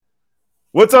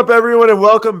What's up, everyone, and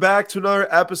welcome back to another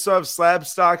episode of Slab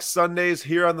Stock Sundays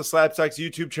here on the Slab Stocks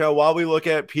YouTube channel. While we look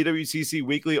at PWCC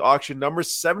Weekly Auction number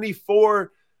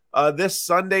 74, this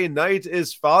Sunday night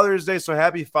is Father's Day, so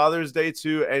happy Father's Day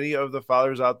to any of the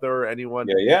fathers out there or anyone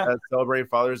that's celebrating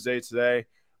Father's Day today.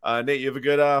 Nate, you have a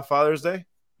good Father's Day?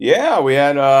 Yeah, we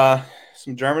had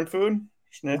some German food,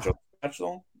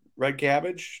 schnitzel, red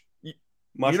cabbage,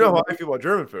 mushroom. You know how I feel about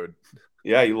German food.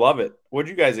 Yeah, you love it. What'd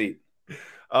you guys eat?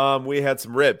 We had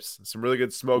some ribs, some really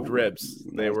good smoked ribs.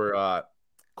 They were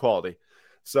quality.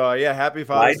 So yeah, happy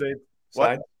Father's Day.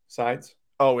 Sides?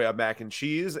 Oh, we have mac and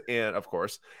cheese, and of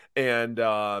course, and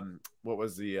what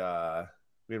was the?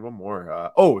 We had one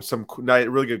more. Some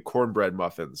really good cornbread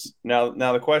muffins. Now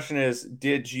the question is,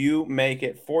 did you make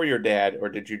it for your dad, or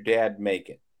did your dad make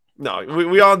it? No,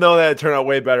 we all know that it turned out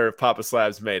way better if Papa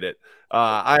Slabs made it.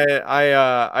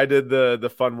 I did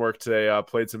the fun work today.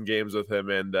 Played some games with him,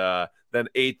 and then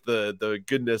ate the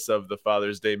goodness of the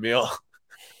Father's Day meal.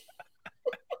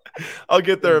 I'll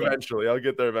get there eventually.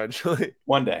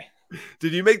 One day.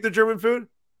 Did you make the German food?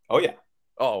 Oh yeah.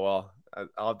 Oh well,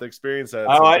 I'll have to experience that.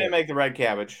 Oh, I didn't make the red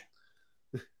cabbage.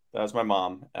 That was my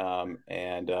mom. Well,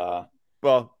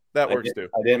 that works too.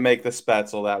 I didn't make the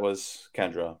spätzle. That was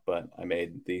Kendra, but I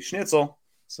made the schnitzel.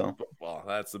 So, well,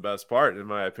 that's the best part, in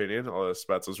my opinion. Although the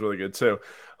spätzle is really good too.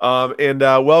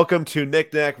 Welcome to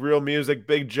Knick Knack Real Music,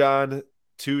 Big John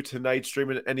to tonight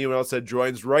streaming. Anyone else that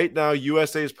joins right now?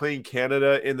 USA is playing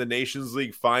Canada in the Nations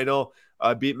League final.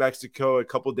 Beat Mexico a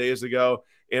couple days ago,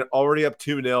 and already up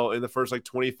 2-0 in the first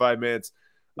 25 minutes.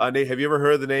 Nate, have you ever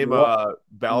heard the name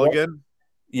Balogun?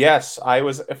 Yes, I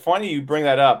was funny you bring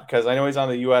that up because I know he's on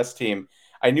the U.S. team.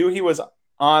 I knew he was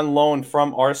on loan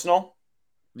from Arsenal.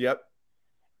 Yep.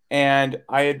 And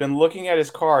I had been looking at his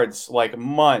cards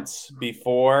months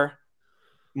because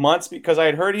I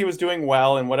had heard he was doing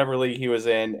well in whatever league he was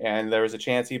in, and there was a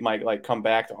chance he might come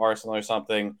back to Arsenal or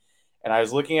something. And I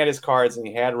was looking at his cards, and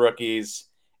he had rookies,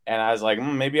 and I was like,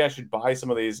 maybe I should buy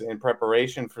some of these in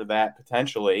preparation for that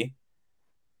potentially.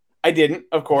 I didn't,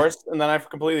 of course, and then I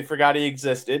completely forgot he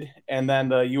existed. And then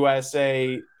the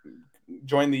USA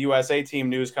joined the USA team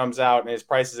news comes out, and his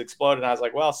prices exploded. And I was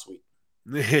like, well, sweet.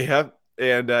 Yeah.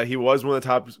 And he was one of the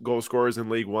top goal scorers in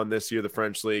League One this year, the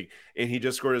French League. And he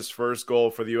just scored his first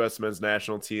goal for the U.S. men's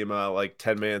national team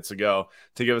 10 minutes ago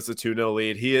to give us a 2-0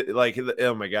 lead.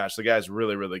 Oh my gosh, the guy's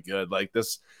really, really good.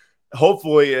 This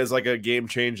hopefully is a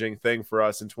game-changing thing for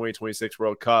us in 2026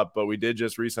 World Cup. But we did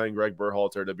just re-sign Greg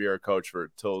Berhalter to be our coach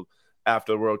for till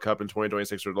after the World Cup in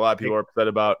 2026, which a lot of people are upset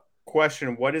about.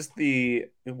 Question: what'd you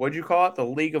call it? The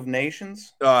League of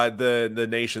Nations? The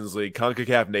Nations League,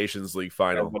 CONCACAF Nations League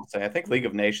final. I think League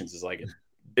of Nations is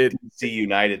DC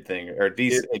United thing or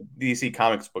DC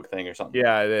Comics book thing or something.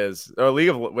 Yeah, it is. Or League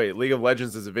of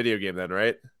Legends is a video game then,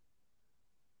 right?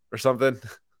 Or something.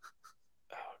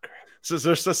 So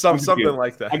there's just something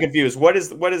like that. I'm confused. What is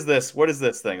this? What is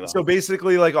this thing though? So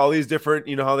basically, all these different,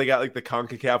 how they got the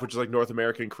CONCACAF, which is North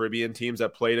American Caribbean teams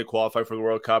that play to qualify for the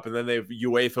World Cup, and then they have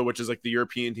UEFA, which is the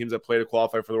European teams that play to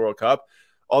qualify for the World Cup.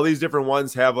 All these different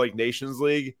ones have Nations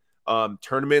League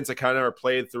tournaments that kind of are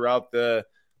played throughout the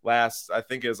last, I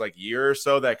think, is year or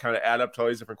so that kind of add up to all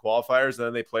these different qualifiers, and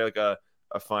then they play a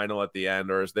final at the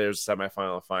end, or there's a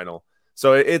semifinal and final.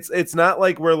 So it's not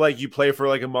where you play for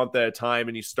a month at a time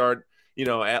and you start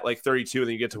at 32 and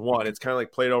then you get to 1. It's kind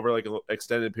of played over an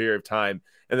extended period of time,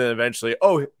 and then eventually,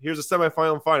 here's a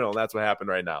semifinal and final, and that's what happened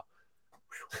right now.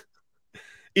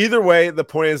 Either way, the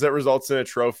point is that results in a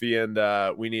trophy, and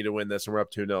we need to win this, and we're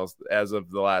up 2-0 as of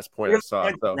the last point I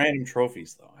saw. Random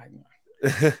trophies, though.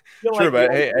 True,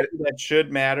 but hey, that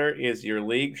should matter is your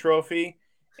league trophy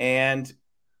and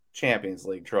Champions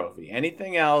League trophy.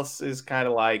 Anything else is kind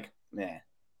of meh.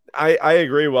 I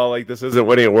agree. Well, this isn't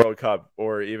winning a World Cup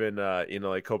or even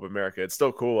Copa America. It's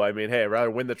still cool. I mean, hey, I'd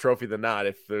rather win the trophy than not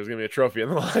if there's gonna be a trophy in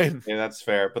the line. Yeah, that's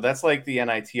fair. But that's the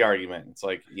NIT argument. It's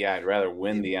I'd rather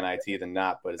win the NIT than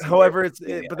not. But that's all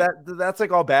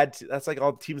bad. That's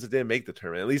all teams that didn't make the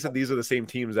tournament. At least these are the same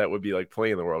teams that would be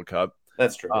playing the World Cup.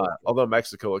 That's true. Although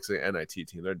Mexico looks like an NIT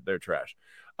team, they're trash.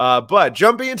 But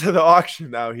jumping into the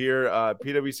auction now here,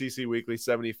 PWCC Weekly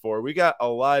 74. We got a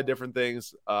lot of different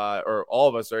things, or all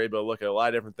of us are able to look at a lot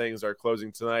of different things are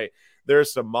closing tonight.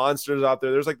 There's some monsters out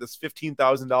there. There's this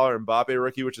 $15,000 Mbappe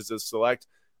rookie, which is a select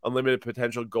unlimited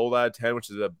potential gold out of 10, which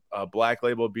is a black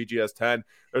label BGS 10.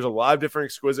 There's a lot of different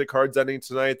exquisite cards ending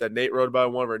tonight that Nate wrote about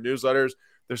in one of our newsletters.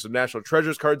 There's some National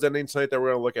Treasures cards ending tonight that we're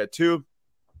going to look at too.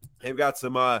 They've got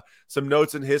some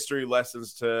notes and history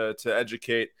lessons to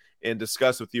educate and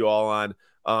discuss with you all on.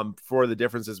 for the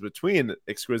differences between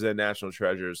Exquisite and National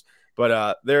Treasures.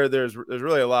 But there's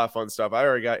really a lot of fun stuff. I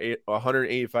already got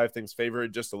 185 things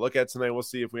favorite just to look at tonight. We'll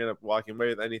see if we end up walking away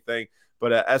with anything.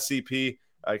 But SCP,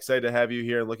 excited to have you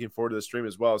here and looking forward to the stream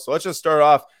as well. So let's just start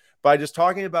off by just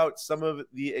talking about some of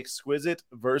the Exquisite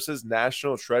versus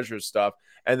National Treasures stuff,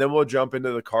 and then we'll jump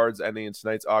into the cards ending in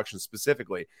tonight's auction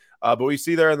specifically. But we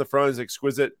see there in the front is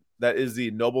Exquisite. That is the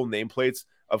noble nameplates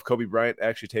of Kobe Bryant,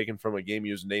 actually taken from a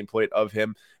game-used nameplate of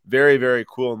him. Very, very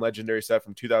cool and legendary set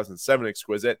from 2007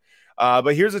 Exquisite.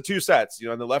 But here's the two sets.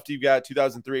 On the left, you've got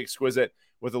 2003 Exquisite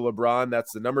with a LeBron.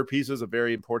 That's the number pieces, a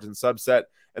very important subset.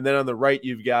 And then on the right,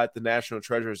 you've got the National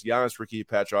Treasures Giannis rookie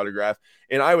patch autograph.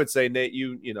 And I would say, Nate,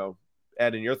 you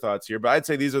add in your thoughts here, but I'd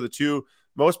say these are the two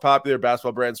most popular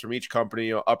basketball brands from each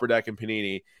company, Upper Deck and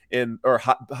Panini,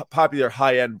 popular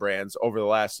high-end brands over the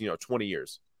last, 20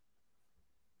 years.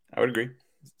 I would agree.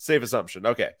 Safe assumption.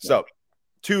 Okay, so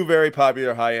two very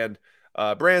popular high-end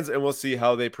brands, and we'll see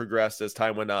how they progressed as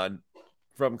time went on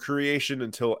from creation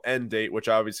until end date, which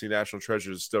obviously National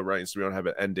Treasures is still running, so we don't have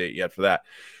an end date yet for that.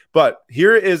 But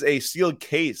here is a sealed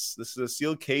case. This is a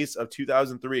sealed case of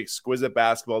 2003 Exquisite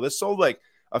basketball. This sold like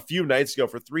a few nights ago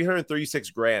for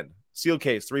 $336,000. Sealed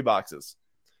case, 3 boxes.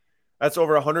 That's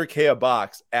over $100K a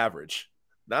box average.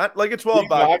 Not like a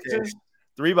 12-box case.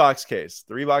 3-box case.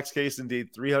 3-box case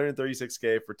indeed.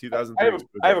 $336K for 2003.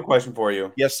 I have a question for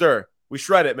you. Yes, sir. We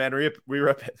shred it, man. We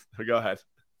rip it. Go ahead.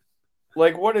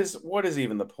 Like, what is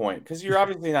even the point? Because you're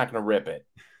obviously not going to rip it.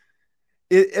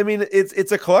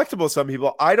 It's a collectible. Some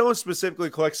people. I don't specifically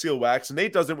collect sealed wax.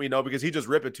 Nate doesn't. We know because he just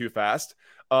rip it too fast.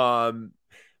 But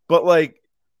like,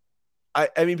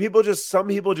 some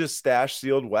people just stash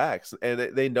sealed wax, and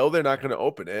they know they're not going to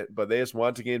open it, but they just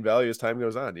want to gain value as time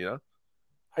goes on.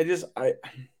 I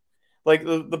like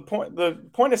the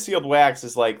point of sealed wax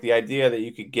is like the idea that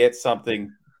you could get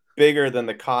something bigger than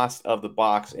the cost of the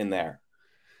box in there.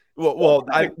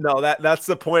 That's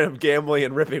the point of gambling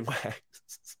and ripping wax.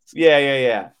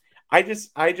 Yeah. I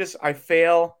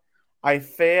fail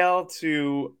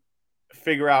to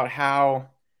figure out how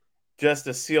just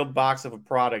a sealed box of a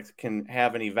product can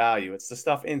have any value. It's the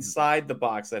stuff inside the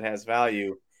box that has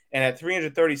value. And at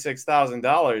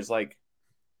 $336,000, like,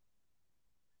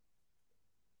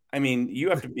 you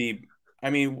have to be.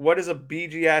 What is a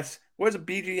BGS? What is a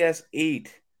BGS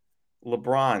 8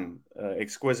 LeBron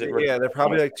Exquisite? Yeah, they're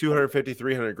probably like $250,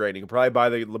 $300,000. You can probably buy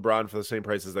the LeBron for the same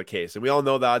price as the case, and we all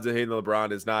know the odds of hitting the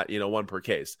LeBron is not one per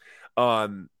case.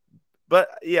 But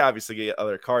yeah, obviously get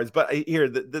other cards. But here,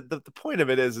 the point of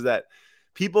it is that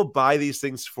people buy these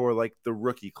things for like the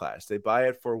rookie class. They buy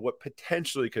it for what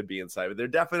potentially could be inside of it. They're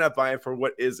definitely not buying for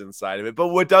what is inside of it. But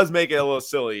what does make it a little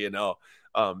silly,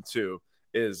 too,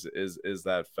 is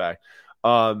that fact.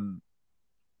 And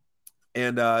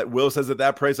Will says at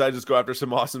that price, I just go after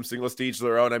some awesome singles to each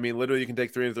their own. Literally, you can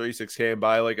take $336K and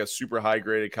buy like a super high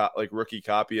graded rookie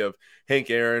copy of Hank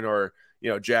Aaron or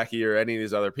Jackie or any of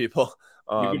these other people.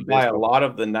 You could buy a lot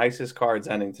of the nicest cards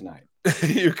ending tonight.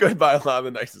 You could buy a lot of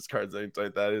the nicest cards ending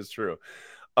tonight. That is true.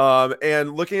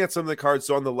 And looking at some of the cards,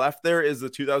 so on the left there is the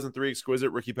 2003 Exquisite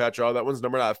rookie patch. That one's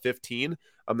numbered out of 15.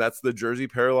 That's the jersey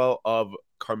parallel of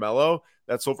Carmelo.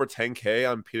 That sold for $10K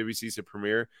on PWCC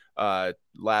Premier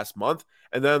last month.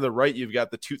 And then on the right, you've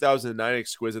got the 2009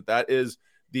 Exquisite. That is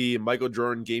the Michael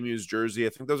Jordan game used jersey. I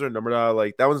think those are numbered out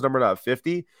that one's numbered out of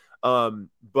 50.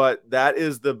 But that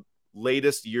is the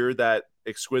latest year that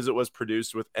Exquisite was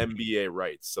produced with NBA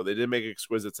rights. So they didn't make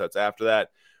Exquisite sets after that.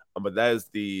 But that is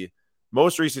the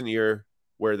most recent year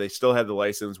where they still had the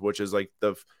license, which is like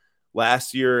the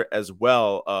last year as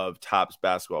well of Topps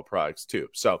basketball products too.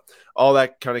 So all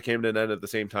that kind of came to an end at the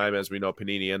same time. As we know,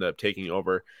 Panini ended up taking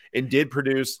over and did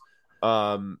produce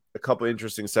a couple of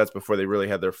interesting sets before they really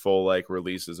had their full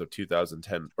releases of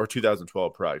 2010 or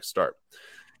 2012 products start.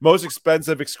 Most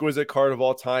expensive Exquisite card of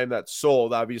all time that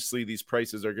sold. Obviously, these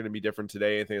prices are going to be different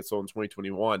today. I think it sold in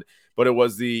 2021, but it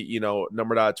was the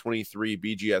numbered out 23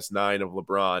 BGS 9 of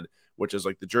LeBron, which is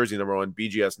like the jersey number 1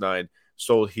 BGS 9,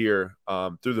 sold here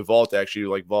through the Vault,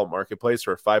 actually, Vault Marketplace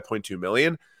for $5.2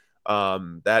 million.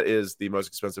 That is the most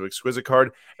expensive Exquisite card.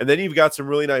 And then you've got some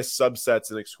really nice subsets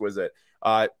in Exquisite.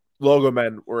 Logo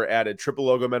men were added. Triple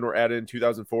logo men were added in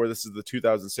 2004. This is the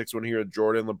 2006 one here.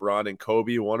 Jordan, LeBron, and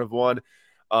Kobe, one of one.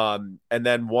 And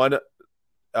then one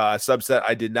subset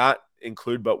I did not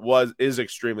include, but is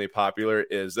extremely popular,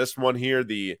 is this one here,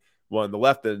 the one on the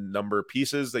left, the number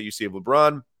pieces that you see of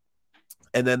LeBron.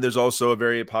 And then there's also a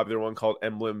very popular one called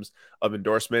Emblems of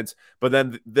Endorsements. But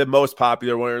then the most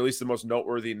popular one, or at least the most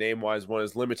noteworthy name-wise one,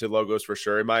 is Limited Logos for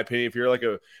sure. In my opinion, if you're like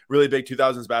a really big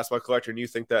 2000s basketball collector and you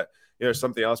think that there's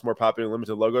something else more popular than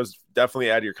Limited Logos,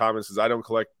 definitely add your comments, because I don't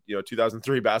collect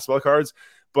 2003 basketball cards.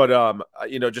 But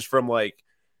just from like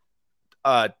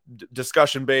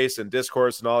discussion base and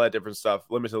discourse and all that different stuff,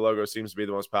 Limited Logo seems to be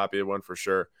the most popular one for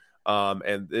sure.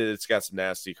 And it's got some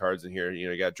nasty cards in here.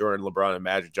 You got Jordan, LeBron, and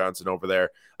Magic Johnson over there.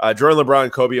 Jordan, LeBron,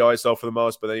 and Kobe always sell for the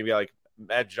most, but then you got like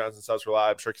Magic Johnson sells for a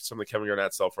lot. I'm sure some of the Kevin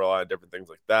Garnett sell for a lot of different things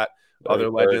like that. Other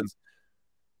legends.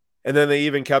 And then they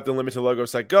even kept the Limited Logo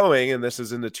set going, and this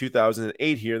is in the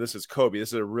 2008 here. This is Kobe. This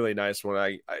is a really nice one.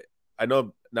 I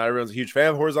know not everyone's a huge fan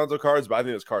of horizontal cards, but I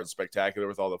think this card is spectacular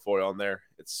with all the foil on there.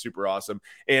 It's super awesome.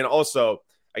 And also,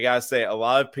 I gotta say, a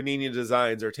lot of Panini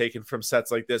designs are taken from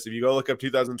sets like this. If you go look up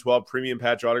 2012 premium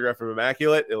patch autograph from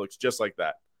Immaculate, it looks just like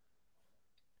that.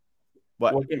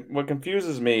 What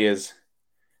confuses me is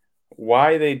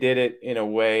why they did it in a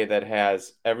way that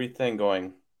has everything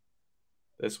going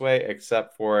this way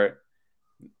except for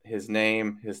his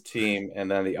name, his team,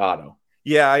 and then the auto.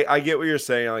 Yeah, I get what you're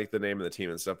saying. I like the name of the team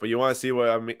and stuff, but you want to see what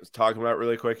I'm talking about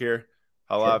really quick here?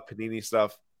 A lot of Panini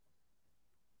stuff.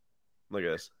 Look at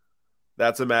this.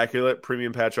 That's Immaculate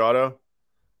premium patch auto.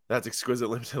 That's Exquisite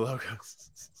Limited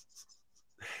Logos.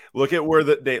 Look at where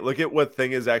look at what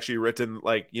thing is actually written,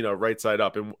 like, right side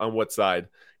up and on what side.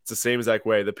 It's the same exact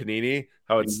way. The Panini,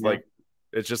 how it's like,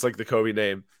 it's just like the Kobe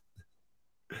name.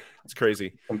 It's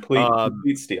crazy.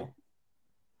 Complete steal.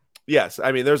 Yes,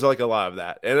 I mean, there's like a lot of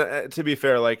that, and to be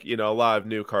fair, like a lot of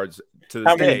new cards to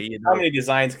this day. How many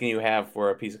designs can you have for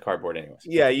a piece of cardboard, anyways?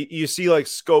 Yeah, you see like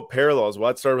scope parallels. Well,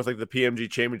 that started with like the PMG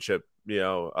Championship,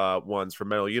 ones for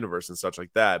Metal Universe and such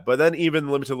like that. But then even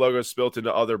Limited Logos spilt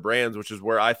into other brands, which is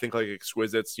where I think like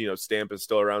Exquisite's stamp is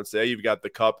still around today. You've got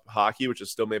the Cup Hockey, which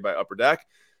is still made by Upper Deck.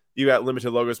 You got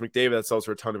Limited Logos McDavid that sells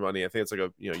for a ton of money. I think it's like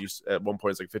at one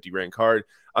point it's like 50 grand card.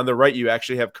 On the right, you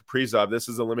actually have Kaprizov. This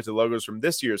is a Limited Logos from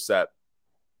this year's set,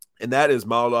 and that is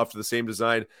modeled off to the same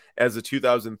design as the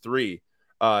 2003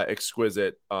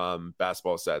 Exquisite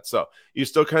basketball set. So you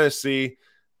still kind of see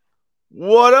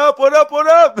what up.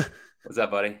 What's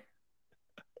up, buddy?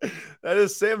 That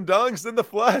is Sam Dunks in the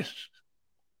flesh.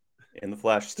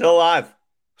 Still alive.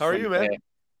 How are you, man?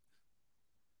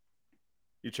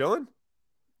 You chilling?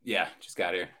 Yeah, just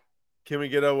got here. Can we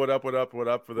get a what up for the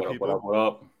people? What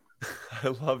up? I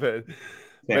love it.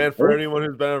 Man, for anyone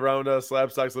who's been around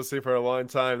Slabstocks listening for a long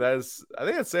time, I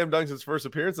think that's Sam Dunks' first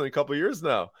appearance in a couple of years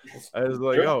now. I was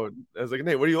like,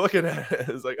 Nate, what are you looking at?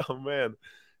 I was like, oh man,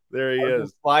 there he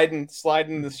is.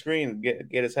 Sliding the screen,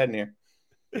 get his head in here.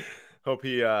 Hope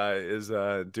he is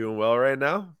doing well right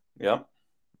now. Yep.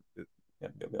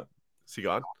 Is he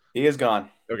gone? He is gone.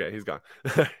 Okay, he's gone.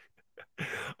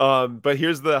 But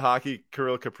here's the hockey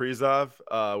Kirill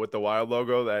Kaprizov with the Wild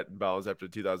logo that bows after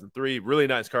 2003. Really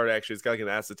nice card, actually. It's got like an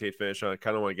acetate finish on it. I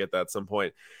kind of want to get that at some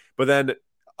point. But then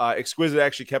Exquisite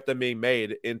actually kept them being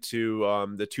made into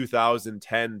the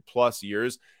 2010 plus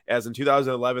years, as in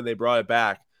 2011 they brought it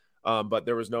back, but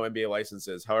there was no NBA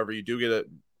licenses. However, you do get a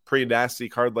pretty nasty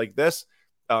card like this.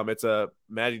 It's a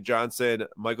Magic Johnson,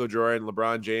 Michael Jordan,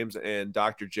 LeBron James, and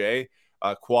Dr. J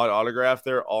quad autograph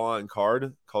there, all on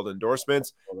card, called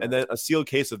Endorsements. And then a sealed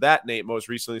case of that, Nate, most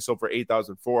recently sold for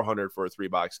 $8,400 for a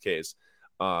 3-box case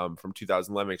from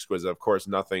 2011 Exquisite. Of course,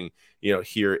 nothing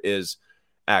here is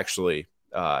actually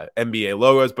NBA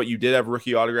logos, but you did have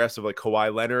rookie autographs of like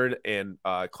Kawhi Leonard and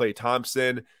Klay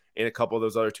Thompson and a couple of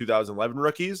those other 2011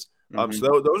 rookies.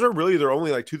 So those are really their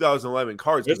only like 2011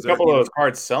 cards. There's a couple of those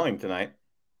cards selling tonight.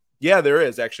 Yeah, there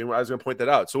is actually. I was going to point that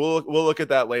out. So we'll look at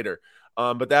that later.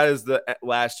 But that is the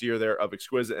last year there of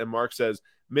Exquisite. And Mark says,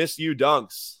 miss you,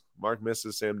 Dunks. Mark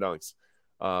misses Sam Dunks.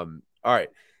 All right.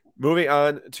 Moving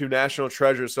on to National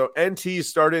Treasure. So NT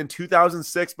started in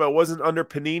 2006, but it wasn't under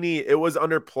Panini. It was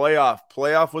under Playoff.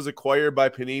 Playoff was acquired by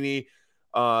Panini.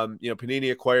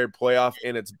 Panini acquired Playoff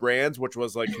and its brands, which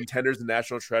was like Contenders and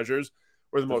National Treasures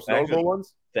were the most notable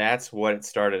ones. That's what it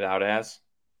started out as.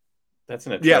 That's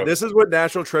an Yeah, this is what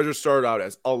National Treasure started out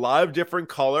as. A lot of different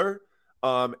color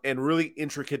and really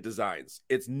intricate designs.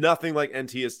 It's nothing like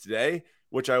NT is today,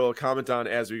 which I will comment on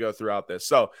as we go throughout this.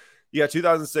 So, yeah,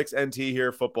 2006 NT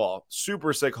here, football.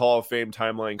 Super sick Hall of Fame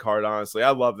timeline card, honestly. I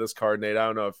love this card, Nate. I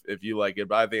don't know if you like it,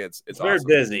 but I think it's very awesome.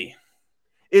 Busy.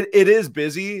 It is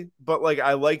busy, but like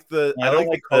I like the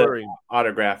coloring. The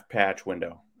autograph patch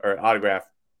window or autograph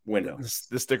window.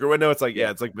 The sticker window, it's like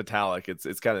it's like metallic. It's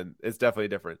definitely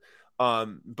different.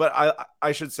 But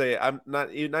I should say I'm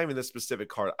not even this specific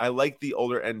card. I like the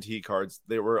older NT cards.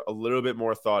 They were a little bit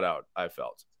more thought out, I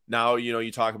felt. Now,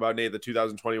 you talk about, Nate, the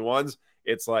 2021s,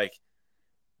 it's like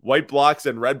white blocks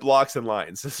and red blocks and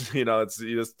lines. You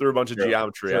just threw a bunch of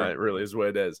geometry on it, really is what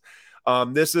it is.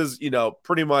 This is,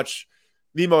 pretty much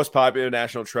the most popular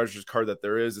National Treasures card that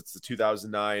there is. It's the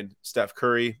 2009 Steph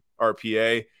Curry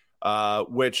RPA,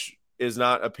 which is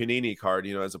not a Panini card,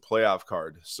 as a playoff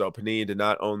card. So Panini did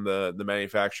not own the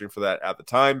manufacturing for that at the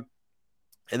time.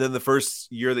 And then the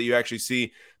first year that you actually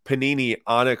see Panini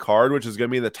on a card, which is going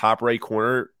to be in the top right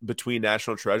corner between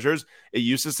National Treasures, it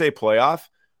used to say playoff,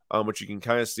 which you can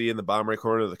kind of see in the bottom right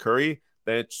corner of the Curry.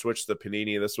 Then it switched to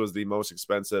Panini. This was the most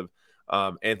expensive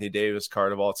Anthony Davis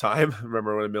card of all time.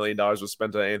 Remember when $1 million was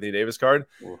spent on an Anthony Davis card?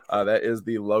 That is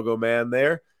the logo man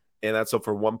there. And that's up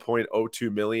for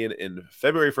 $1.02 million in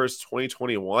February 1st,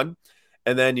 2021.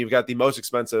 And then you've got the most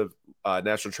expensive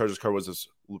National Treasures card was this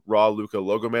raw Luka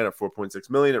logo man at $4.6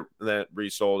 million. And then it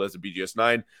resold as a BGS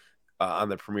 9 on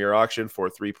the premier auction for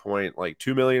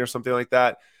 $3.2 million or something like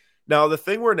that. Now, the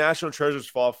thing where National Treasures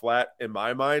fall flat in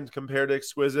my mind compared to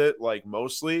Exquisite, like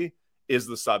mostly, is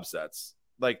the subsets.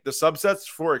 Like the subsets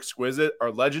for Exquisite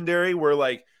are legendary. Where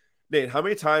like, Nate, how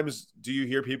many times do you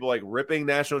hear people like ripping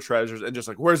National Treasures and just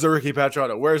like, where's the Ricky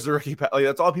Patriotto? Where's the Ricky Like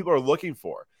that's all people are looking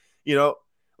for.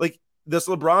 Like this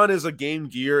LeBron is a game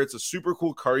gear. It's a super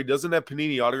cool card. He doesn't have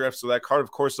Panini autographs, so that card,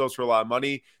 of course, sells for a lot of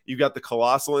money. You've got the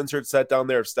Colossal insert set down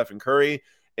there of Stephen Curry,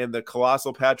 and the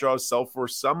Colossal Patriottos sell for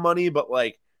some money, but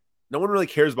like no one really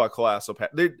cares about Colossal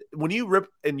when you rip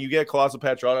and you get Colossal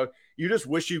Patriotto, you just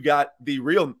wish you got the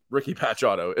real Ricky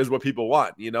Patriotto is what people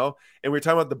want, And we were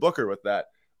talking about the Booker with that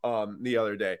the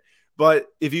other day. But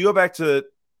if you go back to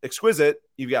Exquisite,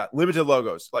 you've got limited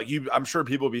logos. Like I'm sure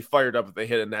people would be fired up if they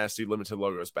hit a nasty limited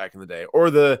logos back in the day, or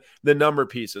the number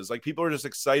pieces. Like people are just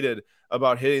excited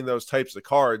about hitting those types of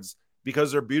cards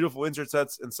because they're beautiful insert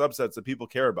sets and subsets that people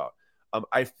care about.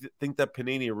 I think that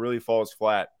Panini really falls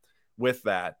flat with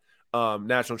that,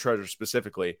 National Treasure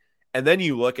specifically. And then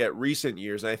you look at recent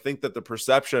years, and I think that the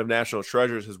perception of National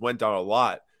Treasures has went down a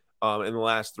lot in the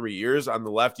last 3 years. On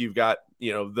the left, you've got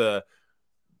the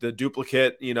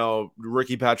duplicate,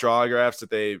 Ricky Patrick autographs that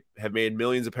they have made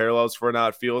millions of parallels for now.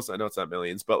 It feels, I know it's not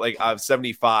millions, but like out of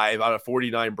 75 out of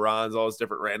 49 bronze, all this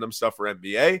different random stuff for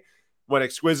NBA. When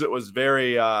Exquisite was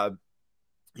very,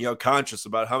 conscious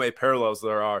about how many parallels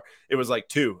there are, it was like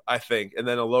 2, I think, and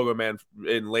then a logo man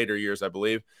in later years, I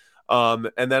believe.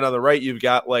 And then on the right, you've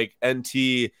got like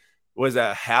NT was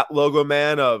a hat logo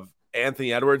man of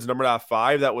Anthony Edwards, numbered out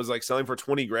 5, that was like selling for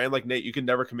 $20,000. Like Nate, you can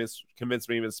never convince me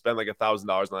to even spend like $1,000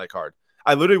 on that card.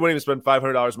 I literally wouldn't even spend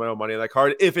 $500 of my own money on that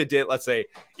card. If it did, let's say,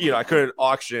 I couldn't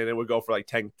auction, it would go for like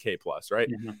 10K plus, right?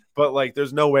 Mm-hmm. But like,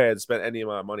 there's no way I'd spend any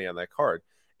amount of money on that card.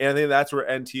 And I think that's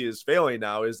where NT is failing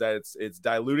now, is that it's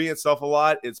diluting itself a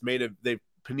lot. It's made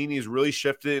Panini's really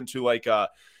shifted into like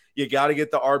you got to get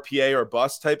the RPA or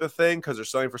bust type of thing because they're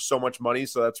selling for so much money.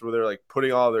 So that's where they're like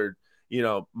putting all their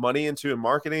money into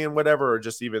marketing and whatever, or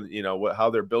just even, how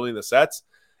they're building the sets.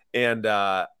 And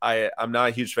I'm not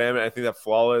a huge fan of it. I think that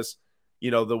Flawless,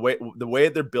 the way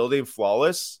they're building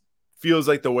Flawless feels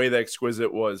like the way that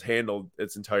Exquisite was handled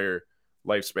its entire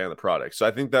lifespan of the product. So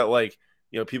I think that like,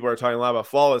 people are talking a lot about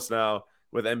Flawless now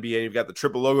with NBA. You've got the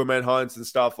triple logo man hunts and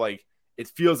stuff. Like it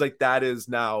feels like that is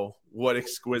now what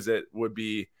Exquisite would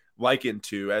be likened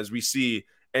to, as we see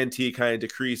NT kind of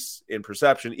decrease in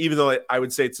perception, even though I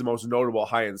would say it's the most notable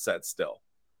high-end set still.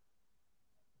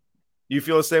 You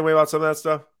feel the same way about some of that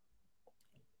stuff?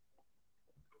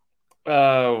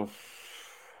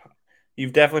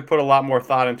 You've definitely put a lot more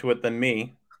thought into it than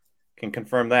me. Can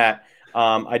confirm that.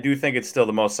 I do think it's still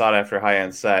the most sought-after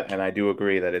high-end set, and I do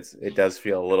agree that it does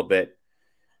feel a little bit,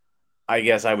 I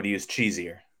guess I would use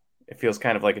cheesier. It feels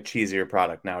kind of like a cheesier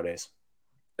product nowadays.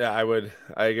 Yeah, I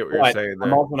get what you're saying there.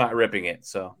 I'm also not ripping it,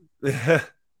 so.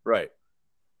 Right.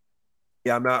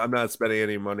 Yeah, I'm not spending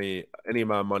any amount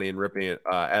of money in ripping it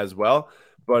as well.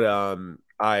 But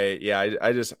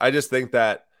I just think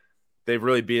that they've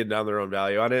really beaten down their own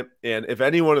value on it. And if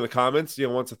anyone in the comments,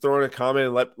 wants to throw in a comment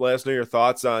and let us know your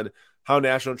thoughts on how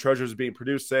National Treasure is being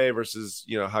produced today versus,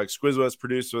 how Exquisite was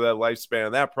produced for that lifespan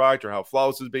of that product, or how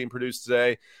Flawless is being produced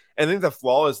today. And I think the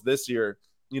Flawless this year,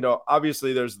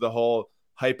 obviously there's the whole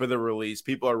hype of the release.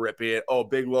 People are ripping it. Oh,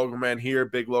 big logo man here,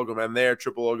 big logo man there,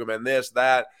 triple logo man this,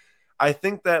 that. I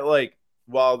think that like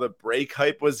while the break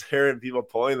hype was there and people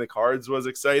pulling the cards was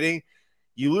exciting,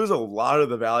 you lose a lot of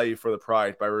the value for the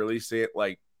product by releasing it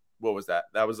like, what was that?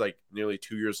 That was like nearly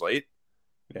 2 years late.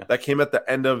 Yeah. That came at the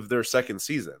end of their second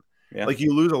season. Yeah. Like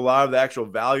you lose a lot of the actual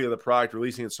value of the product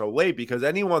releasing it so late, because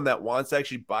anyone that wants to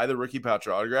actually buy the Ricky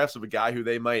Patrick autographs of a guy who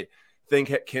they might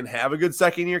think can have a good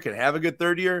second year, can have a good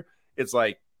third year, it's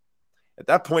like at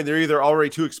that point they're either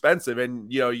already too expensive,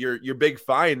 and your big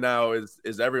fine now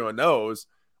is everyone knows,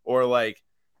 or like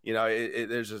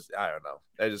there's just I don't know.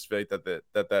 I just feel like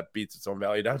that beats its own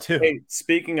value down too. Hey,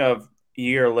 speaking of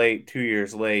year late, 2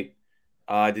 years late,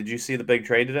 did you see the big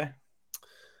trade today?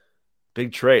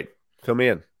 Big trade. Fill me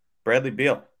in. Bradley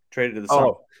Beal traded to the Suns.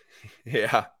 Oh,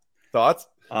 yeah. Thoughts?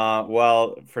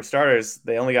 Well, for starters,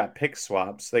 they only got pick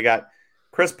swaps. They got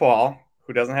Chris Paul,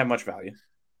 who doesn't have much value,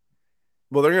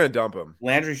 Well, they're gonna dump him.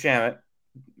 Landry Shamet,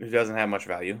 who doesn't have much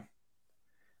value,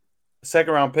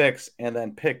 second round picks, and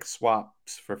then pick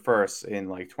swaps for firsts in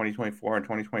like 2024 and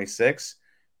 2026,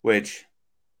 which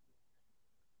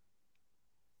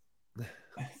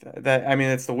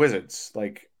it's the Wizards,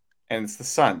 and it's the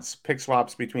Suns. Pick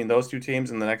swaps between those two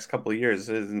teams in the next couple of years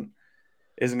isn't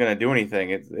going to do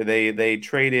anything. They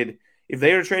traded, if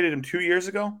they had traded him 2 years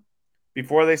ago,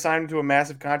 before they signed him to a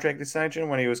massive contract extension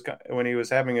when he was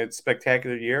having a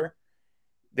spectacular year,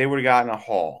 they would have gotten a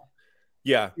haul.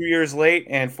 Yeah. 2 years late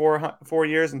and 4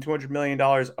 years and $200 million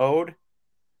owed,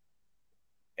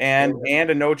 and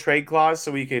a no trade clause,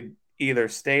 so he could either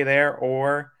stay there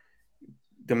or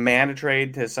demand a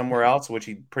trade to somewhere else, which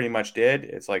he pretty much did.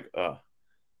 It's like,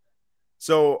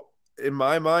 So in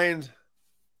my mind,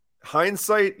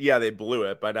 hindsight, yeah, they blew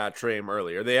it by not trading him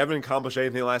earlier. They haven't accomplished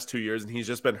anything the last 2 years, and he's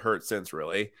just been hurt since,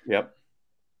 really. Yep.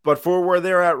 But for where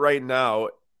they're at right now,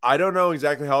 I don't know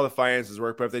exactly how the finances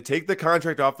work, but if they take the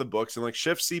contract off the books and like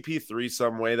shift CP3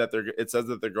 some way that it says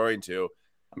that they're going to,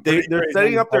 they're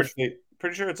setting up their.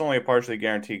 Pretty sure it's only a partially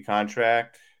guaranteed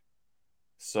contract.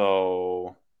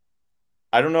 So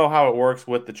I don't know how it works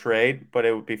with the trade,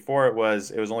 but before it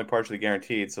was only partially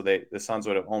guaranteed. So the Suns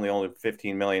would have only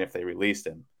 $15 million if they released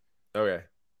him. Okay.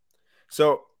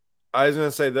 So I was going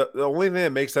to say the only thing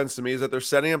that makes sense to me is that they're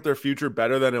setting up their future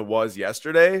better than it was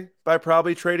yesterday by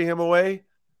probably trading him away.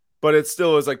 But it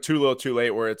still is like too little too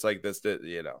late where it's like this,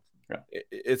 yeah.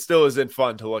 It still isn't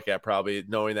fun to look at, probably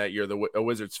knowing that you're a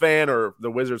Wizards fan or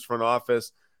the Wizards front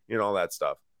office, all that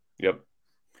stuff. Yep.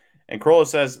 And Corolla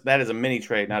says that is a mini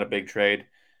trade, not a big trade.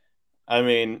 I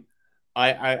mean,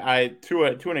 I to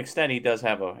an extent he does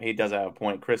have a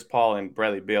point. Chris Paul and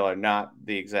Bradley Beal are not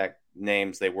the exact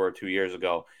names they were 2 years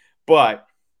ago, but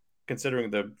considering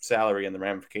the salary and the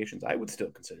ramifications, I would still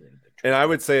consider it a big trade. And I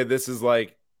would say this is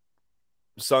like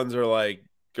Suns are like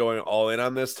going all in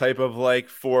on this type of like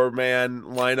 4-man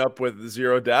lineup with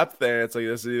zero depth, and it's like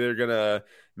this is either gonna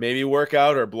maybe work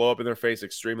out or blow up in their face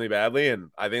extremely badly, and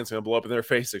I think it's gonna blow up in their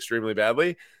face extremely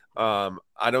badly. I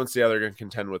don't see how they're gonna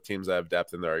contend with teams that have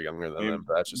depth and that are younger than them,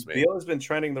 but that's just me. Beal has been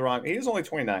trending the wrong. He's only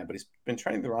 29, but he's been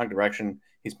trending the wrong direction.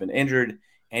 He's been injured,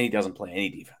 and he doesn't play any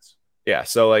defense. Yeah,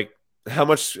 so like how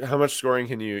much scoring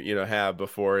can you have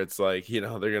before it's like they're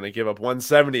going to give up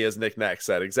 170, as Nick Nack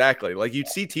said. Exactly. Like you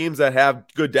see teams that have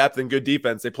good depth and good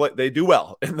defense, they do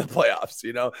well in the playoffs.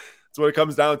 That's what it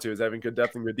comes down to, is having good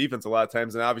depth and good defense a lot of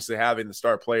times, and obviously having the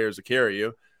star players to carry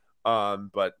you.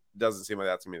 But it doesn't seem like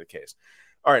that's going to be the case.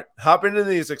 All right, hop into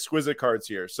these exquisite cards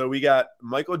here. So we got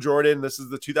Michael Jordan. This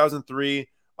is the 2003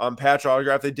 patch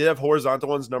autograph. They did have horizontal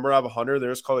ones numbered out of 100.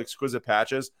 They're just called exquisite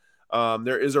patches.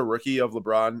 There is a rookie of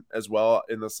LeBron as well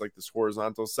in this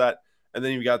horizontal set. And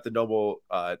then you've got the double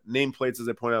nameplates, as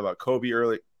I pointed out about Kobe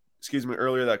earlier,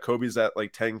 that Kobe's at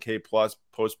like 10K plus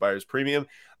post buyers premium.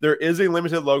 There is a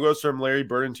limited logos from Larry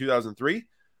Bird in 2003.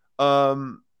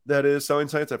 That is selling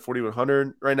sites at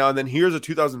 4,100 right now. And then here's a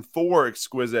 2004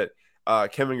 exquisite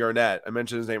Kevin Garnett. I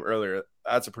mentioned his name earlier.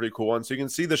 That's a pretty cool one. So you can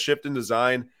see the shift in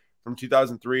design from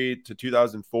 2003 to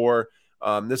 2004.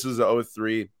 This is the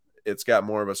 03. It's got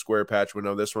more of a square patch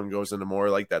window. This one goes into more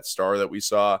like that star that we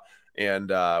saw, and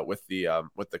with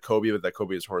the Kobe, but that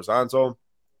Kobe is horizontal.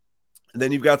 And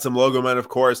then you've got some logo men, of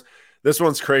course. This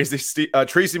one's crazy.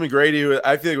 Tracy McGrady, who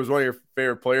I feel like was one of your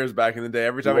favorite players back in the day.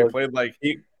 Every time he played,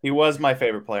 he was my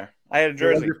favorite player. I had a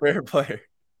jersey. He was your favorite player.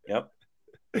 Yep.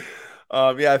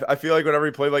 Yeah, I feel like whenever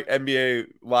he played like NBA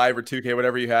Live or 2K,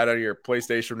 whatever you had on your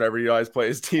PlayStation, whenever you always play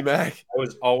as T-Mac. I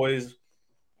was always,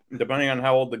 depending on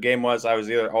how old the game was, I was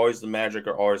either always the Magic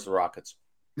or always the Rockets.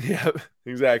 Yeah,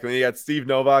 exactly. You got Steve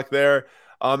Novak there.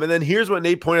 And then here's what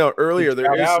Nate pointed out earlier.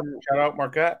 Shout out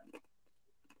Marquette.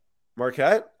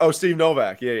 Marquette? Oh, Steve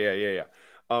Novak. Yeah.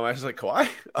 I was like, Kawhi?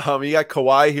 You got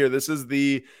Kawhi here. This is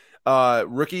the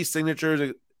rookie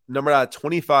signatures numbered at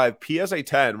 25 PSA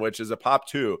 10, which is a pop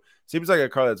 2. Seems like a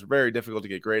card that's very difficult to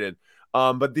get graded.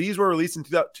 But these were released in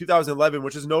 2011,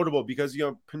 which is notable because,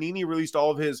 Panini released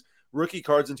all of his rookie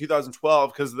cards in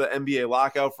 2012 because of the NBA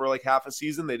lockout for like half a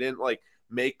season. They didn't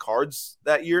make cards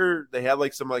that year. They had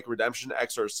some redemption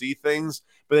XRC things,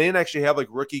 but they didn't actually have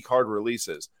rookie card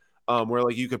releases. where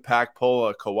like you could pack pull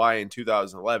a Kawhi in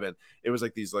 2011. It was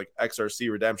like these like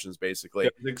XRC redemptions basically.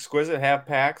 Does Exquisite have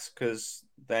packs? Because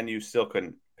then you still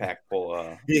couldn't pack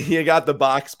pull. You got the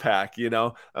box pack,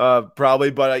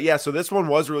 probably. But yeah, so this one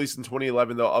was released in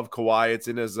 2011 though of Kawhi. It's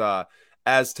in his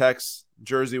Aztecs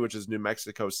jersey, which is New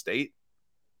Mexico State,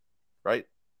 right?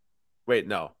 Wait,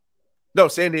 no,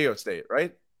 San Diego State,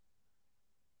 right?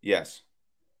 Yes.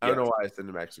 I don't know why it's in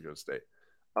New Mexico State.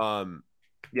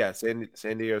 Yeah,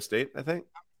 San Diego State, I think.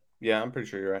 Yeah, I'm pretty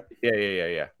sure you're right.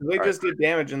 Yeah. They just did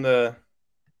damage in the.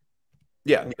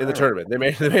 Yeah, in the tournament, they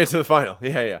made it to the final.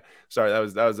 Yeah. Sorry, that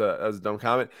was a dumb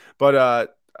comment,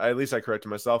 but at least I corrected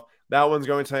myself. That one's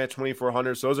going to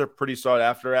 2,400. So those are pretty sought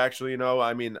after, actually.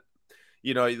 I mean,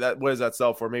 that what does that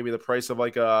sell for? Maybe the price of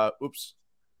like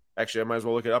Actually, I might as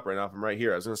well look it up right now if I'm right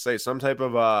here. I was going to say some type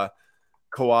of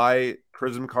Kawhi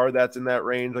Prism card that's in that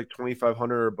range, like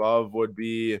 2,500 or above, would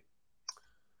be.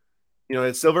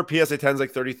 The silver PSA 10 is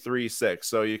like 33.6.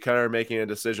 So you kind of are making a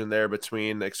decision there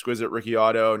between Exquisite Rookie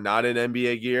Auto, not in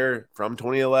NBA gear from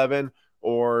 2011,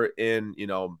 or in,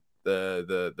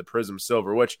 the Prism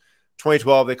Silver, which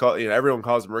 2012, they call, everyone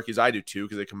calls them rookies. I do too,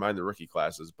 because they combine the rookie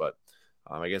classes, but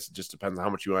I guess it just depends on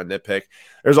how much you want to nitpick.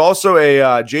 There's also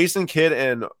a Jason Kidd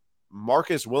and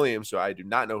Marcus Williams, so I do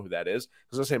not know who that is.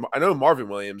 I was going to say, I know who Marvin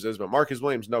Williams is, but Marcus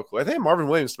Williams, no clue. I think Marvin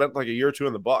Williams spent like a year or two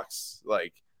in the Bucks,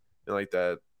 like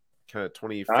that kind of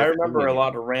 2015. I remember a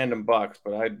lot of random Bucks,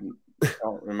 but I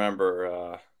don't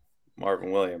remember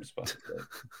Marvin Williams. But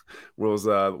Will's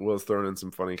throwing in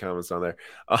some funny comments on there.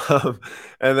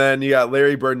 And then you got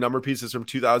Larry Bird number pieces from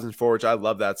 2004, which I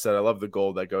love that set. I love the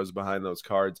gold that goes behind those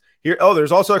cards. Here,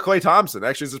 there's also a Klay Thompson.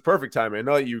 Actually, this is perfect timing. I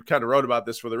know you kind of wrote about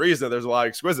this for the reason there's a lot of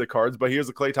exquisite cards, but here's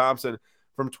the Klay Thompson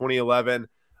from 2011.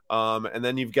 And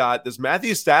then you've got this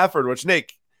Matthew Stafford, which,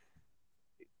 Nick,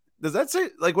 does that say,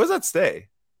 like, what does that stay?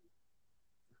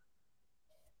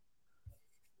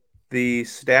 The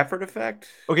Stafford effect?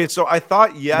 Okay, so I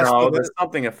thought yes. No, there's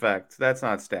something effect. That's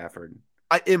not Stafford.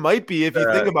 It might be if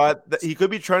you think about it. He could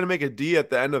be trying to make a D at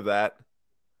the end of that.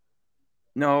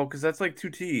 No, because that's like two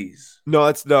T's. No,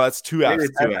 that's two F's.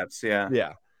 It's two F's, yeah.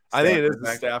 Yeah. I think it is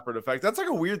the Stafford effect. That's like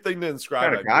a weird thing to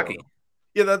inscribe. Kind of cocky.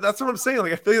 Yeah, that's what I'm saying.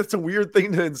 Like, I feel like that's a weird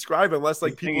thing to inscribe unless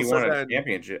like people won a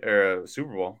championship or a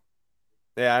Super Bowl.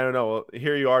 Yeah, I don't know. Well,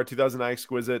 here you are, 2009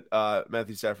 exquisite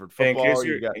Matthew Stafford football.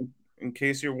 In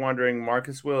case you're wondering,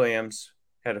 Marcus Williams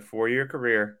had a 4-year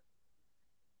career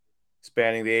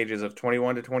spanning the ages of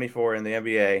 21 to 24 in the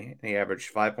NBA, and he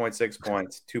averaged 5.6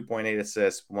 points, 2.8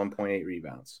 assists, 1.8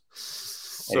 rebounds.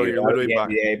 So you're literally buying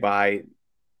the NBA by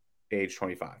age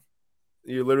 25.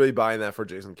 You're literally buying that for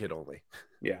Jason Kidd only.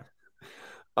 Yeah.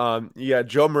 Yeah,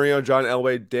 Joe Marino, John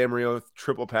Elway, Dan Marino,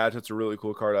 triple patch. That's a really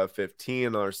cool card out of 15.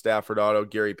 Another Stafford auto,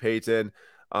 Gary Payton.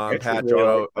 Patch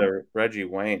auto, Reggie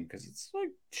Wayne, because it's like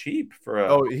cheap for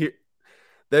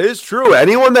that is true.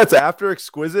 Anyone that's after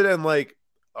exquisite and like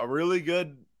a really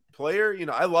good player,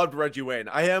 I loved Reggie Wayne.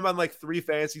 I am on like 3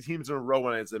 fantasy teams in a row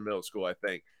when I was in middle school. I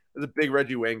think I was a big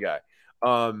Reggie Wayne guy.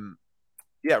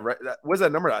 Yeah, was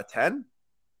that number 10?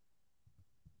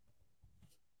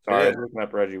 Sorry, I was looking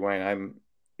up Reggie Wayne.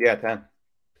 10.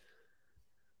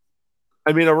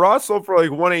 I mean, a raw sold for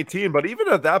like 118, but even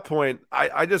at that point,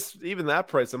 I just, even that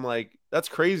price, I'm like, that's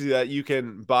crazy that you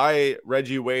can buy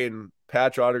Reggie Wayne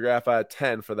patch autograph at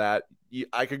 10 for that.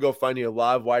 I could go find you a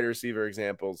lot of wide receiver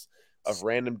examples of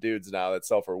random dudes now that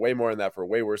sell for way more than that for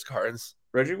way worse cards.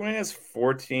 Reggie Wayne has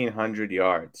 1,400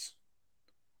 yards,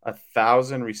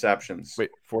 1,000 receptions.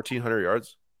 Wait, 1,400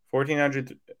 yards?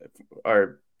 1,400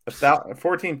 or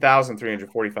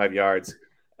 14,345 yards.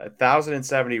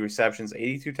 1,070 receptions,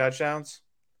 82 touchdowns,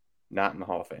 not in the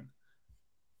Hall of Fame.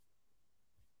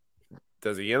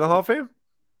 Does he get in the Hall of Fame?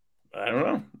 I don't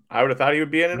know. I would have thought he would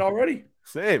be in it already.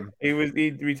 Same. He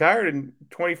retired in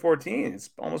 2014. It's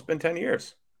almost been 10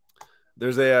 years.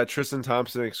 There's a Tristan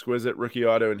Thompson exquisite rookie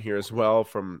auto in here as well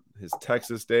from his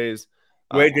Texas days.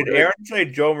 Wait, did Aaron say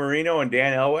Joe Marino and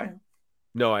Dan Elway?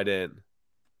 No, I didn't.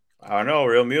 I don't know.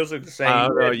 Real music the same. I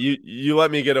don't know. You let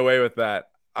me get away with that.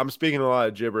 I'm speaking a lot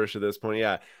of gibberish at this point.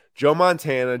 Yeah. Joe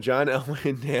Montana, John Elway,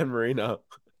 and Dan Marino.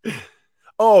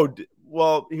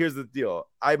 Well, here's the deal.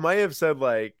 I might have said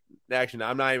actually,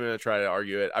 I'm not even going to try to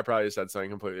argue it. I probably said something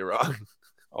completely wrong.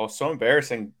 Oh, so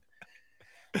embarrassing.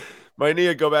 Might need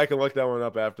to go back and look that one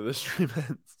up after the stream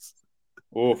ends.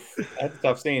 Oof. That's a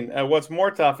tough scene. What's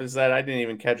more tough is that I didn't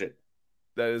even catch it.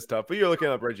 That is tough. But you're looking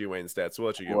up Reggie Wayne stats, so we'll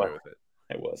let you get away with it.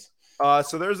 It was.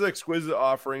 So there's the exquisite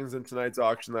offerings in tonight's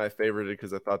auction that I favorited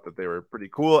because I thought that they were pretty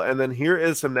cool. And then here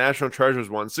is some National Treasures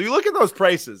ones. So you look at those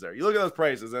prices there. You look at those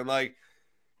prices and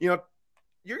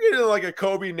you're getting like a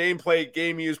Kobe nameplate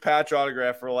game used patch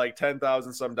autograph for like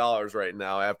 10,000 some dollars right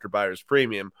now after buyer's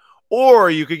premium. Or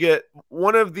you could get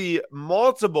one of the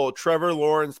multiple Trevor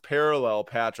Lawrence parallel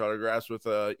patch autographs with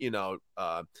a,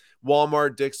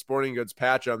 Walmart Dick's Sporting Goods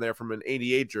patch on there from an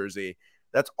 88 jersey.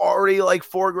 That's already like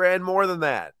 $4,000 more than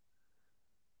that.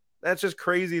 That's just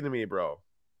crazy to me, bro.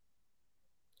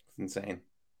 It's insane.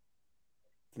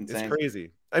 It's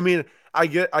crazy. I mean, I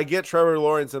get Trevor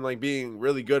Lawrence and like being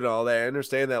really good and all that. I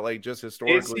understand that, like, just Is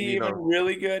historically, he even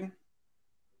really good?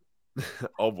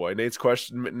 Oh boy, Nate's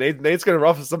Nate's gonna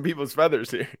ruffle some people's feathers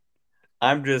here.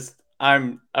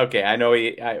 I'm okay. I know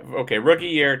okay. Rookie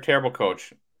year, terrible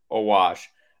coach, a wash.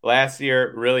 Last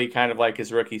year, really kind of like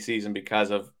his rookie season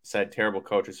because of said terrible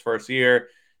coach's first year.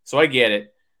 So I get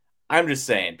it. I'm just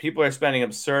saying, people are spending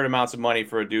absurd amounts of money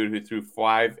for a dude who threw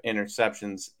 5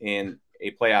 interceptions in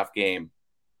a playoff game.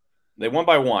 They won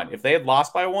by 1. If they had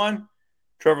lost by 1,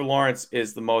 Trevor Lawrence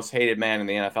is the most hated man in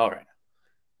the NFL right now.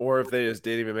 Or if they just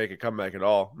didn't even make a comeback at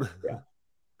all. Yeah.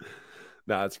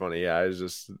 No, it's funny. Yeah,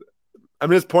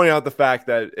 I'm just pointing out the fact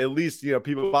that at least,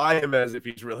 people buy him as if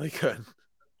he's really good.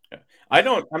 Yeah.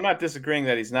 I'm not disagreeing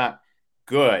that he's not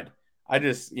good. I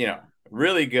just,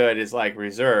 really good is like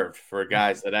reserved for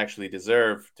guys that actually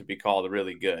deserve to be called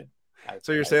really good.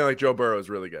 So you're saying like Joe Burrow is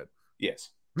really good? Yes.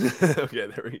 Okay,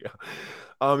 there we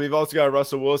go. You've also got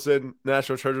Russell Wilson,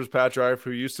 National Treasures patch drive,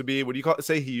 who used to be, what do you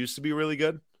say he used to be really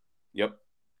good? Yep.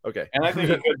 Okay. And I think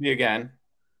he could be again.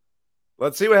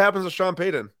 Let's see what happens with Sean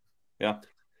Payton. Yeah.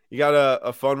 You got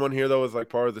a fun one here, though, with like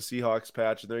part of the Seahawks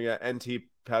patch. And then you got NT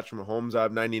patch from Mahomes out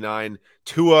of 99.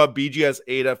 Tua, BGS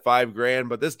 8 at $5,000.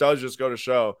 But this does just go to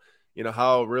show,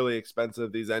 how really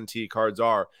expensive these NT cards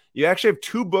are. You actually have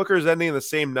 2 bookers ending in the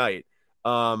same night,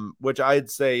 which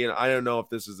I'd say, I don't know if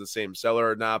this is the same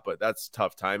seller or not, but that's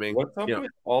tough timing. What's up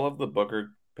with all of the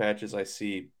booker patches I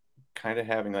see kind of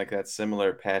having like that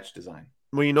similar patch design?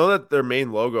 Well, you know that their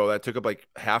main logo that took up like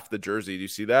half the jersey. Do you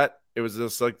see that? It was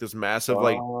just like this massive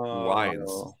like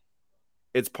lines.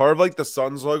 It's part of like the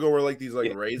Suns logo where like these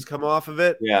like rays come off of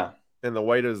it. Yeah. And the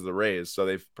white is the rays. So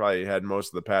they've probably had most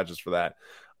of the patches for that.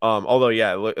 Although,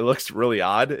 yeah, it looks really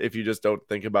odd if you just don't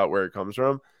think about where it comes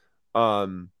from.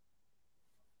 And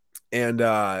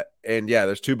yeah,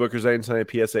 there's 2 bookers tonight,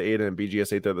 PSA 8 and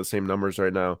BGS 8. They're the same numbers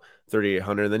right now,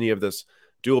 3,800. And then you have this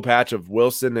dual patch of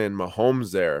Wilson and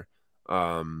Mahomes there.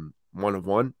 1 of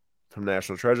 1 from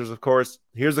National Treasures, of course.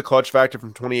 Here's the clutch factor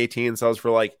from 2018. Sells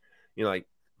for like, what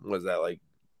was that, like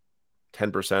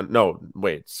 10%? No,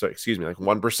 wait, so excuse me, like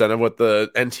 1% of what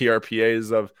the NTRPA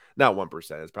is of, not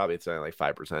 1%, it's probably something like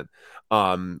 5%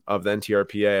 of the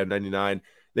NTRPA at 99.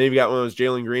 Then you've got one of those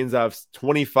Jalen Greens out of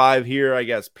 25 here, I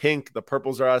guess. Pink, the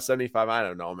purples are out of 75. I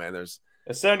don't know, man. There's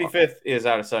the 75th is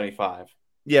out of 75.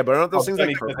 Yeah, but I don't know those things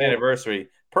like purple. Anniversary.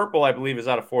 Purple, I believe, is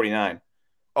out of 49.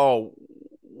 Oh,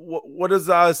 what does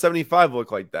 75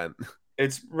 look like then?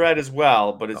 It's red as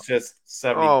well, but it's just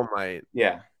 70. Oh my,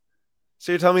 yeah.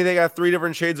 So you're telling me they got 3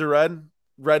 different shades of red,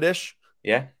 reddish?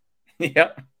 Yeah,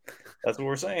 yep. That's what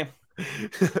we're saying.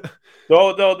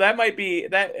 Though that might be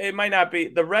that it might not be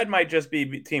the red might just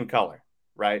be team color,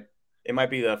 right? It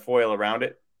might be the foil around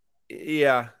it.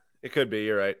 Yeah, it could be.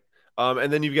 You're right.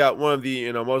 And then you've got one of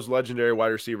the most legendary wide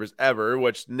receivers ever,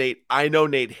 which I know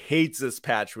Nate hates this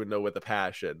patch window with a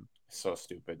passion. So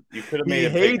stupid. You could have made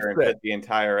it bigger and put the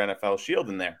entire NFL shield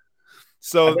in there.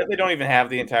 So I bet they don't even have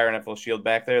the entire NFL shield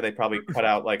back there. They probably cut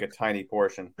out like a tiny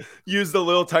portion. Use the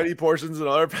little tiny portions in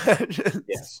other patches.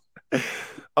 Yes.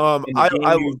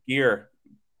 I gear.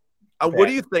 What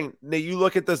do you think, Nate? You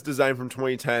look at this design from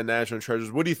 2010 National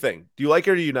Treasures. What do you think? Do you like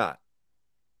it or do you not?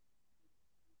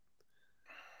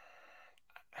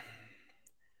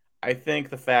 I think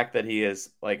the fact that he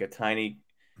is like a tiny,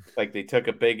 like they took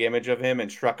a big image of him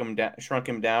and shrunk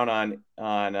him down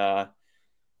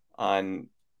on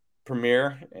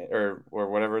Premiere or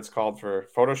whatever it's called for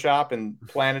Photoshop and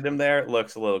planted him there. It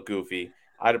looks a little goofy.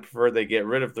 I'd have preferred they get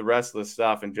rid of the rest of the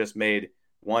stuff and just made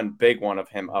one big one of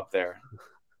him up there,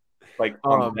 like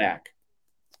on the back.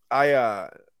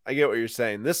 I get what you're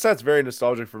saying. This set's very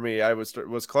nostalgic for me. I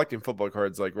was collecting football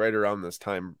cards like right around this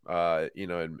time,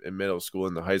 in middle school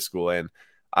and the high school, and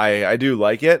I do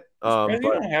like it. But you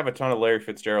don't have a ton of Larry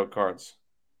Fitzgerald cards.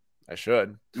 I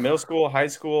should. Middle school, high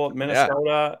school,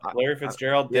 Minnesota. Yeah. Larry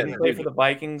Fitzgerald didn't play for the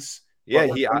Vikings. Yeah,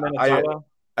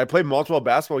 I played multiple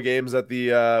basketball games at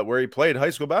the where he played high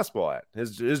school basketball at.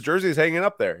 His jersey's hanging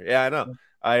up there. Yeah, I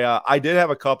know. I did have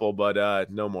a couple,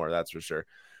 but no more. That's for sure.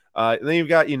 And then you've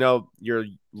got your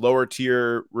lower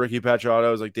tier rookie patch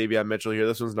autos like Davion Mitchell here.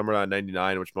 This one's numbered on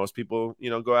 99, which most people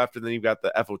go after. And then you've got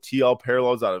the FOTL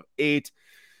parallels out of 8,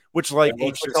 which like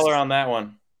what's the color on that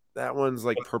one? That one's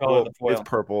like What's the color of purple. the It's foil?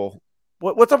 purple.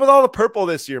 What's up with all the purple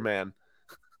this year, man?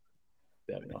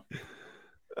 I don't know.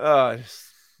 It just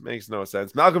makes no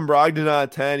sense. Malcolm Brogdon on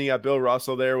 10. You got Bill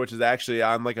Russell there, which is actually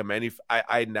on like a menu. I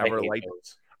I never hate liked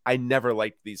those. I never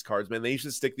liked these cards, man. They used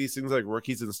to stick these things like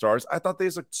rookies and stars. I thought they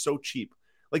just looked so cheap.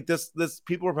 Like this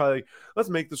people were probably like, let's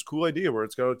make this cool idea where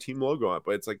it's got a team logo on it.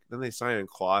 But it's like then they sign in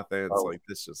cloth and it's Oh, like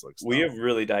this just looks we dumb. have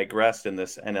really digressed in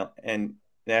this and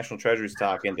National Treasuries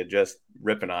talk into just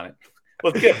ripping on it.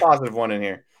 Let's get a positive one in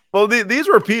here. Well, this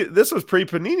was pre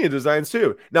Panini designs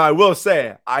too. Now I will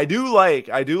say I do like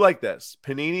this.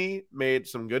 Panini made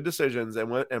some good decisions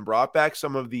and went and brought back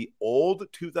some of the old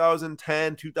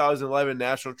 2010, 2011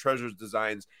 National Treasures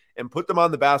designs and put them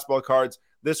on the basketball cards.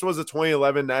 This was a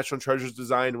 2011 National Treasures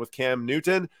design with Cam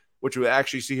Newton, which we'll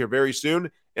actually see here very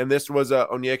soon, and this was a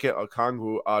Onyeka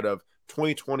Okongwu out of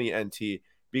 2020 NT.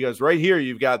 Because right here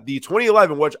you've got the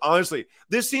 2011, which honestly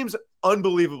this seems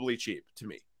unbelievably cheap to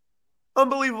me.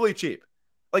 Unbelievably cheap.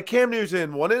 Like Cam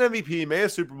Newton won an MVP, made a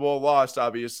Super Bowl, lost,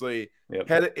 obviously, Yep.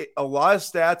 had a lot of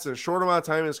stats in a short amount of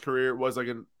time in his career, was like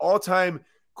an all-time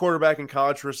quarterback in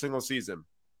college for a single season.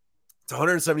 It's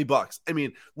 $170. I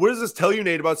mean, what does this tell you,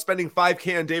 Nate, about spending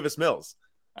 $5K on Davis Mills?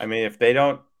 I mean, if they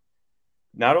don't,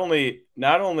 not only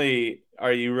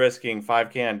are you risking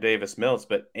 5K on Davis Mills,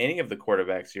 but any of the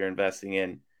quarterbacks you're investing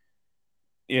in,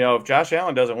 if Josh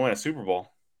Allen doesn't win a Super Bowl,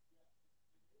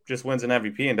 just wins an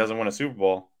MVP and doesn't win a Super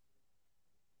Bowl,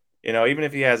 even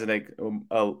if he has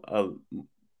a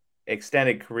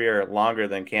extended career longer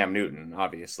than Cam Newton,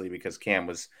 obviously, because Cam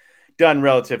was done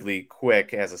relatively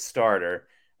quick as a starter.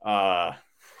 A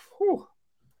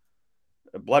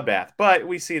bloodbath, but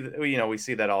we see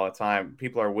that all the time.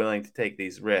 People are willing to take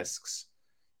these risks,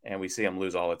 and we see them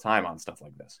lose all the time on stuff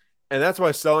like this. And that's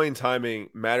why selling timing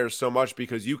matters so much,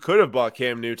 because you could have bought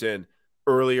Cam Newton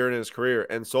earlier in his career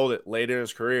and sold it later in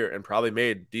his career and probably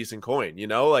made decent coin,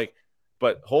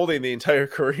 but holding the entire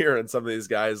career on some of these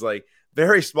guys, like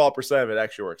very small percent of it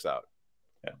actually works out.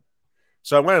 Yeah.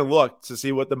 So I went and looked to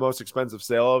see what the most expensive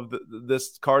sale of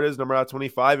this card is. Number out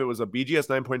 25. It was a BGS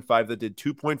 9.5 that did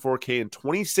 2.4K in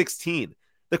 2016.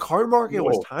 The card market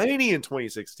was tiny in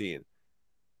 2016.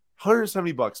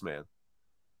 $170, man.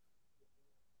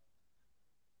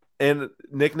 And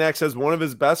Nick Nack says one of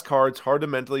his best cards, hard to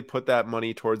mentally put that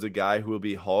money towards a guy who will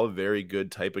be Hall of Very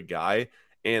Good type of guy.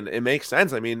 And it makes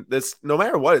sense. I mean, this, no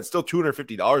matter what, it's still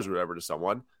 $250 or whatever to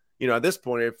someone. At this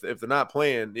point, if they're not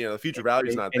playing, the future value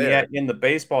is not there. And yet in the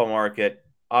baseball market,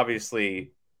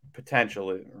 obviously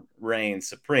potential reigns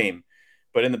supreme.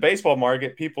 But in the baseball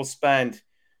market, people spend,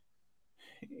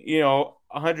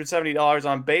 $170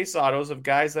 on base autos of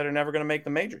guys that are never going to make the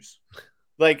majors.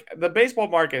 Like, the baseball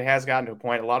market has gotten to a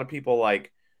point, a lot of people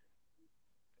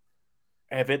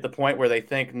have hit the point where they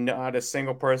think not a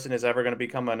single person is ever going to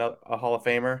become a Hall of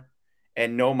Famer,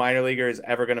 and no minor leaguer is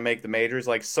ever going to make the majors.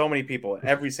 Like, so many people,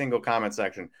 every single comment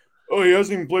section, oh, he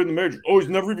hasn't even played in the majors. Oh, he's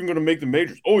never even going to make the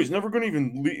majors. Oh, he's never going to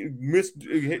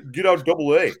even get out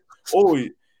AA. Oh,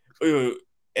 and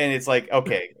it's like,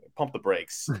 okay, pump the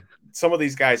brakes. Some of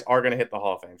these guys are going to hit the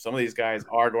Hall of Fame. Some of these guys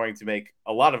are going to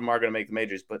a lot of them are going to make the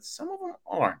majors, but some of them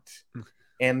aren't.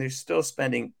 And they're still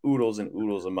spending oodles and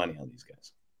oodles of money on these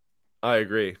guys. I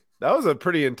agree. That was a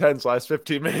pretty intense last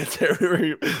 15 minutes there.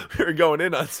 We were going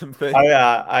in on some things.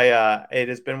 It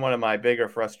has been one of my bigger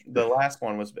the last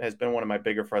one has been one of my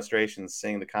bigger frustrations,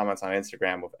 seeing the comments on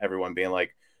Instagram of everyone being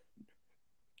like,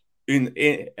 an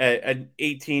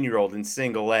 18-year-old in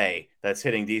single A that's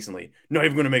hitting decently, not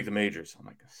even going to make the majors. I'm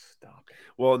like, stop it.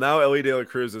 Well, now Ellie De La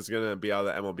Cruz is going to be out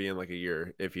of the MLB in like a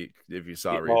year if you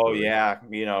saw. Oh yeah,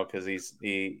 because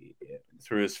he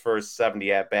through his first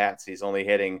 70 at bats, he's only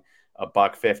hitting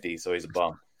 $150, so he's a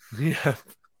bum. Yeah,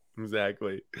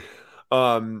 exactly.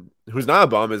 Who's not a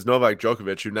bum is Novak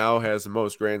Djokovic, who now has the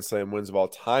most Grand Slam wins of all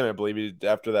time. I believe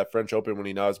after that French Open, when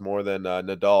he now has more than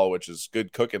Nadal, which is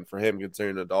good cooking for him,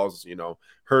 considering Nadal's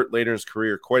hurt later in his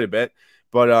career quite a bit.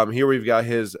 But here we've got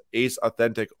his Ace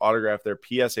Authentic autograph there,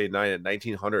 PSA 9 at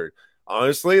 1900.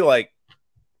 Honestly,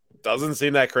 doesn't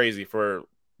seem that crazy for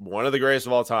one of the greatest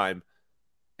of all time.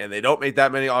 And they don't make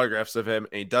that many autographs of him,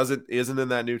 and he isn't in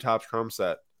that new Topps Chrome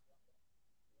set.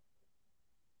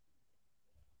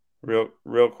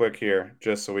 Real quick here,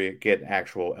 just so we get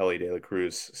actual Ellie De La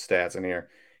Cruz stats in here.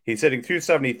 He's hitting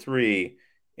 273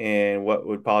 in what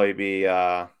would probably be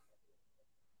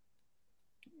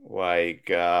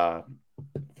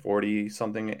 40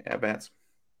 something at bats.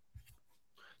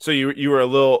 So you were a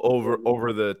little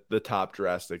over the top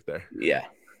drastic there. Yeah.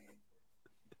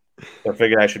 I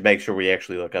figured I should make sure we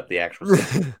actually look up the actual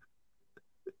stats.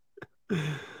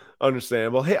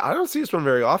 Understandable. Hey, I don't see this one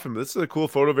very often, but this is a cool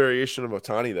photo variation of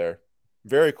Otani there.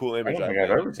 Very cool I image, don't I think I've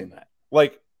think. ever seen that.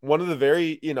 Like one of the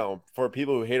very, for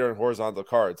people who hate on horizontal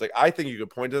cards, like I think you could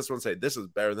point to this one and say, this is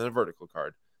better than a vertical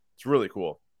card. It's really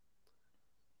cool.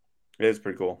 It is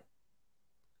pretty cool.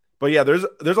 But yeah, there's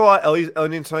a lot of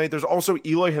Elliott tonight. There's also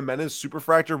Eloy Jimenez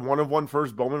Superfractor, one of one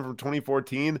first Bowman from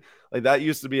 2014. Like that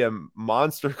used to be a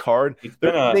monster card. It's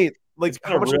There, been a Nate, it's like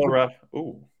been how a much is real the, rough.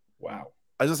 Ooh, wow.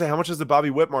 I was gonna say how much has the Bobby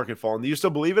Witt market fallen? Do you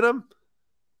still believe in him?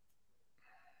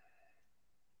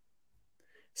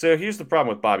 So here's the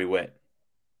problem with Bobby Witt.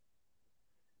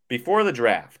 Before the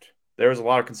draft, there was a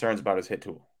lot of concerns about his hit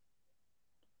tool.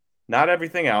 Not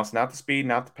everything else, not the speed,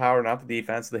 not the power, not the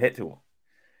defense, the hit tool.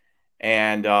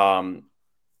 And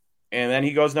then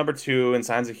he goes number 2 and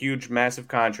signs a huge, massive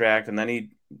contract, and then he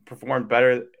performed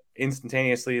better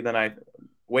instantaneously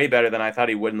way better than I thought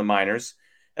he would in the minors.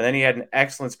 And then he had an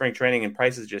excellent spring training, and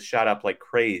prices just shot up like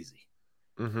crazy.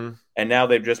 Mm-hmm. And now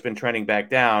they've just been trending back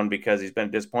down because he's been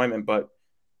a disappointment. But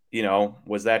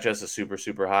was that just a super,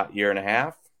 super hot year and a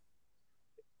half?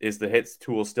 Is the hits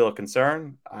tool still a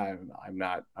concern? I'm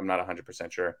not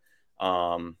 100% sure.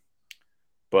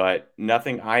 But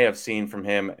nothing I have seen from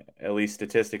him, at least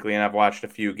statistically, and I've watched a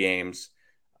few games,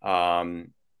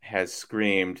 has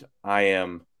screamed, I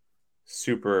am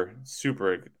super,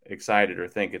 super excited or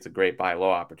think it's a great buy low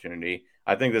opportunity.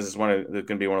 I think this is going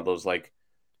to be one of those, like,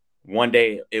 one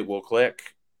day it will click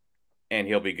and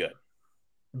he'll be good.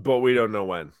 But we don't know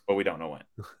when. But we don't know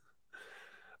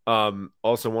when.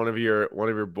 Also one of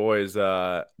your boys,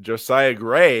 Josiah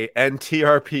Gray,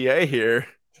 NTRPA here.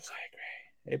 Josiah Gray.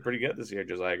 Hey, pretty good this year,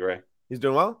 Josiah Gray. He's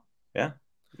doing well. Yeah.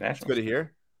 That's good to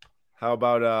hear. How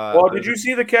about well, did you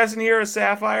see the Kesson here a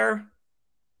Sapphire?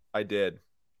 I did.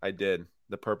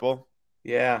 The purple?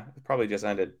 Yeah, it probably just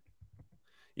ended.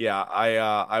 Yeah,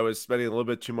 I was spending a little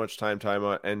bit too much time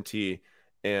on NT,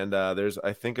 and there's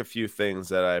I think a few things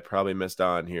that I probably missed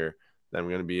on here that I'm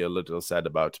going to be a little sad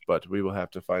about, but we will have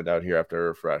to find out here after a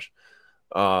refresh.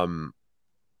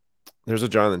 There's a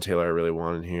Jonathan Taylor I really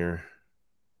wanted here.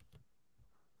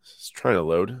 It's trying to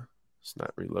load. It's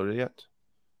not reloaded yet.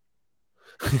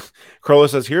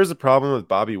 Carlos says, here's the problem with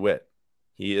Bobby Witt.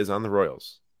 He is on the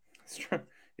Royals. It's true.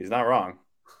 He's not wrong.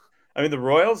 I mean, the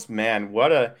Royals, man,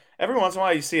 every once in a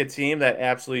while you see a team that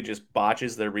absolutely just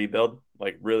botches their rebuild,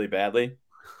 like really badly.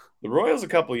 The Royals a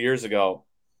couple of years ago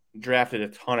drafted a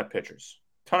ton of pitchers,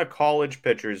 ton of college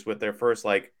pitchers with their first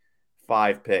like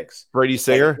 5 picks. Brady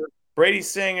Singer,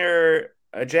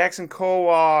 Jackson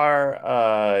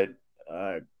Kowar,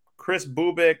 Chris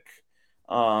Bubik.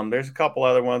 There's a couple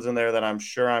other ones in there that I'm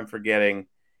sure I'm forgetting,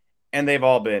 and they've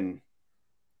been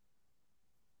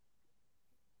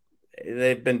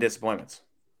disappointments.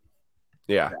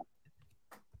 Yeah.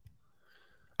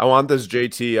 I want this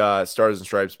JT Stars and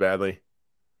Stripes badly.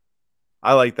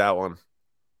 I like that one.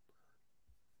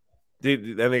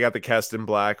 Then they got the Keston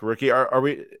Black rookie.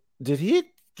 Did he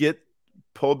get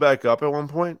pulled back up at one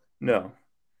point? No.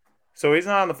 So he's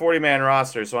not on the 40-man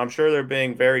roster, so I'm sure they're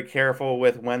being very careful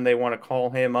with when they want to call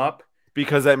him up.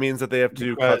 Because that means that they have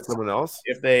to cut someone else?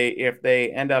 If they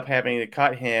end up having to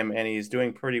cut him and he's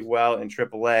doing pretty well in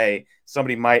AAA,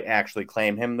 somebody might actually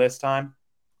claim him this time.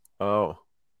 Oh.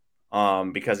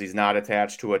 Because he's not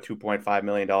attached to a $2.5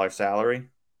 million salary.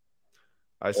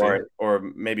 I see. Or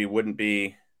maybe wouldn't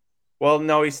be. Well,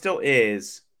 no, he still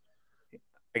is.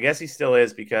 I guess he still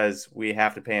is because we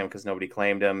have to pay him because nobody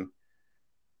claimed him.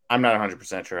 I'm not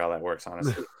 100% sure how that works,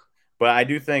 honestly. But I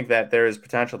do think that there is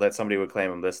potential that somebody would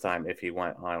claim him this time if he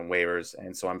went on waivers.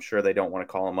 And so I'm sure they don't want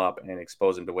to call him up and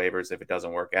expose him to waivers if it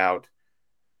doesn't work out.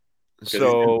 So, he's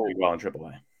doing pretty well in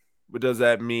AAA. But does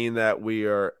that mean that we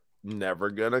are never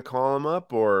going to call him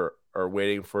up or are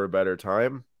waiting for a better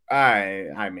time?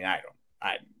 I mean,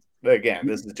 again,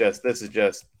 this is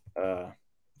just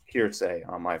hearsay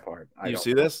on my part. You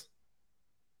see this?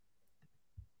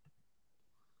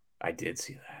 I did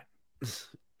see that.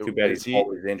 Too bad he's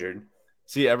always injured.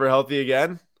 Is he ever healthy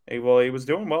again? Well, he was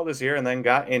doing well this year and then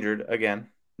got injured again.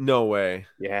 No way.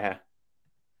 Yeah.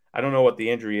 I don't know what the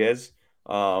injury is.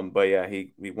 But yeah,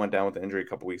 he went down with the injury a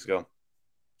couple weeks ago.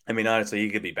 I mean, honestly,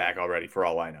 he could be back already for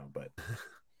all I know, but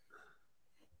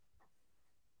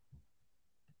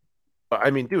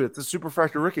I mean, dude, it's a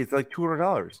Superfractor rookie. It's like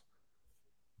 $200.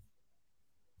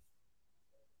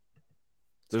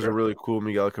 There's a really cool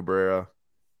Miguel Cabrera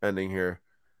ending here.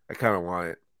 I kind of want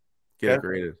it. Get it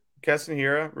graded. Keston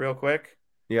Hira, real quick.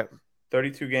 Yep.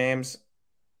 32 games,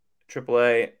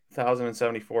 AAA,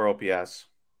 1,074 OPS,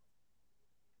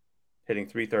 hitting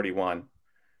 331.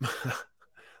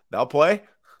 They'll play.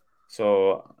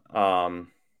 So, I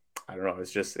don't know.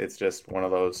 It's just one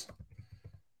of those.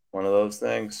 One of those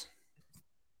things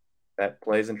that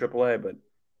plays in AAA, but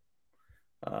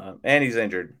and he's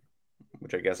injured,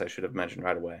 which I guess I should have mentioned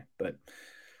right away. But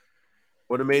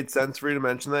Would have made sense for you to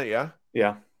mention that, yeah.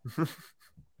 yeah,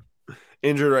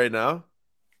 Injured right now.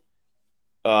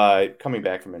 coming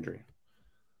back from injury.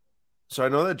 So I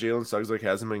know that Jalen Suggs like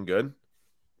hasn't been good,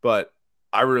 but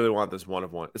I really want this one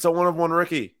of one. It's a one of one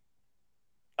rookie.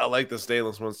 I like the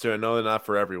stainless ones too. I know they're not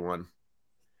for everyone.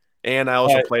 And I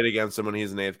also played against him when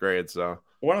he's in 8th grade. So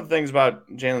one of the things about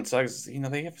Jalen Suggs is,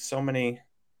 they have so many.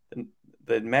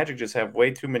 The Magic just have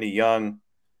way too many young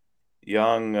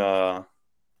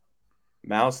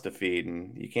mouths to feed,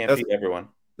 and you can't feed everyone.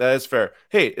 That is fair.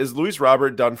 Hey, is Luis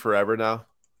Robert done forever now?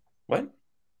 What?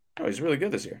 Oh, he's really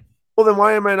good this year. Well, then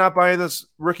why am I not buying this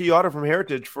rookie auto from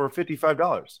Heritage for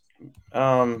 $55?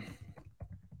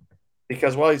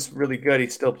 Because while he's really good, he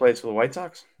still plays for the White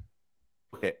Sox.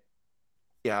 Okay.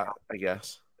 Yeah, I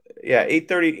guess. Yeah,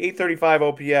 835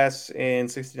 OPS in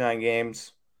 69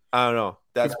 games. I don't know.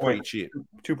 That's pretty cheap.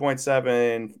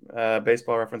 2.7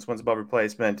 Baseball Reference wins above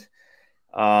replacement.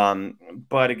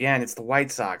 But again, it's the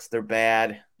White Sox. They're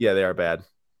bad. Yeah, they are bad.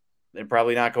 They're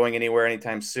probably not going anywhere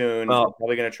anytime soon. Well, they're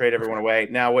probably going to trade everyone away.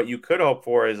 Now, what you could hope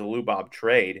for is a Lou Bob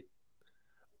trade.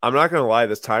 I'm not going to lie.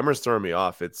 This timer's throwing me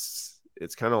off. It's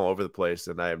kind of all over the place,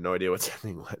 and I have no idea what's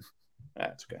happening when.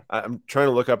 That's okay. I'm trying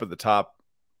to look up at the top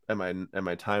at my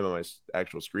time on my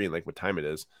actual screen, like what time it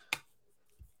is.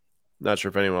 Not sure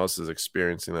if anyone else is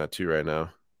experiencing that too right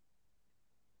now.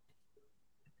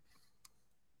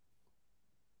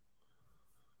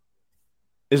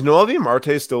 Is Noelvi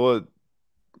Marte still a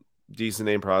decent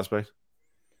name prospect?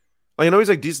 Like, I know he's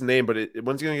like decent name, but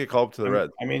when's he going to get called up to the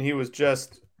Reds? I mean, he was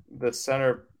just the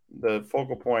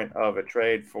focal point of a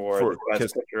trade for the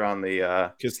best pitcher on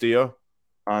the Castillo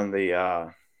on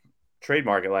the trade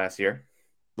market last year.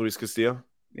 Luis Castillo.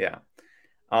 Yeah.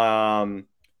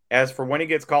 As for when he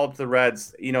gets called up to the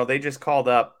Reds, they just called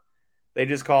up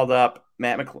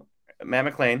Matt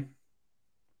McLean,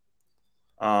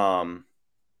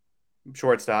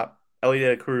 shortstop, Ellie De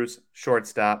La Cruz,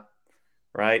 shortstop,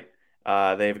 right?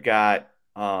 They've got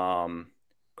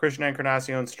Christian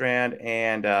Encarnacion Strand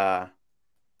and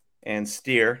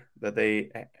Steer that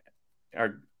they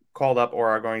are called up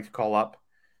or are going to call up.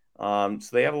 So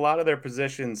they have a lot of their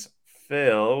positions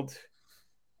filled.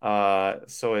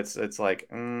 So it's like,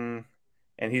 and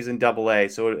he's in Double-A,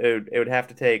 so it would have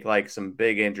to take like some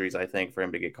big injuries, I think, for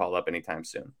him to get called up anytime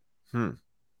soon.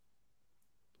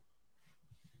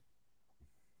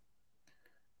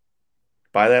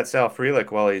 Buy that Sal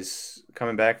Frelick while he's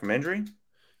coming back from injury.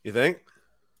 You think?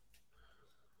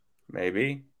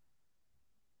 Maybe.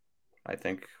 I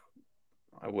think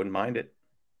I wouldn't mind it.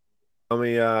 Tell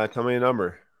me a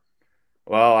number.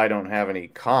 Well, I don't have any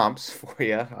comps for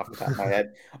you off the top of my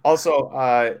head. Also,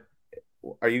 are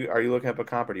you looking up a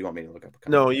comp, or do you want me to look up a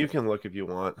comp? No, you can look if you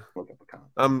want. Look up a comp.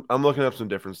 I'm looking up some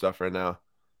different stuff right now.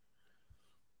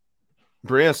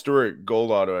 Brianna Stewart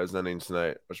gold auto as ending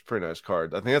tonight, which is a pretty nice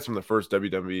card. I think that's from the first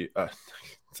WNBA.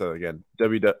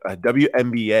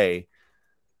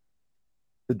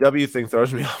 The W thing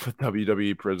throws me off with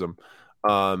WWE Prism.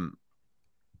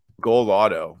 Gold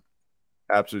auto,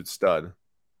 absolute stud.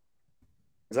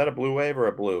 Is that a blue wave or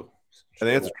a blue? I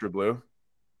think it's a true blue.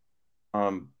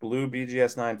 Blue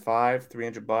BGS 95,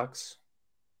 $300.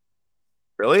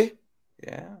 Really?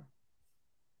 Yeah.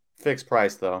 Fixed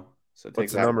price though. So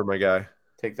what's the number, my guy?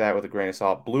 Take that with a grain of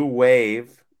salt. Blue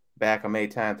Wave back on May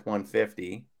 10th,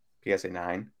 150, PSA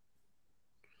 9.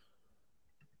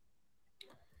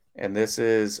 And this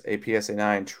is a PSA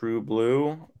 9 True Blue,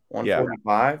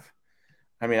 145.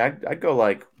 Yeah. I mean, I'd go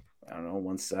like, I don't know,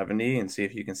 170 and see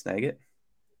if you can snag it.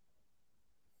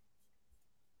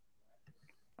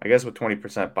 I guess with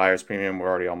 20% buyer's premium, we're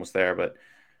already almost there, but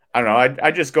I don't know.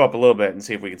 I'd just go up a little bit and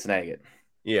see if we can snag it.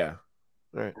 Yeah.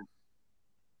 All right.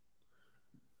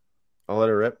 I'll let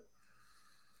her rip.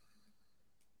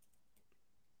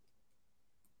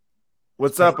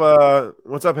 What's up,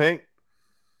 Hank?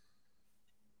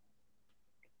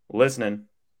 Listening.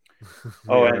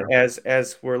 Oh, yeah. And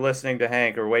as we're listening to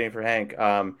Hank or waiting for Hank,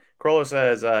 Crowler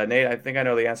says, Nate, I think I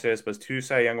know the answer to this, but 2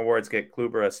 Cy Young Awards get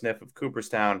Kluber a sniff of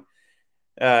Cooperstown.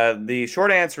 The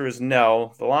short answer is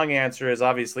no. The long answer is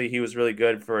obviously he was really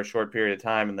good for a short period of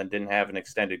time and then didn't have an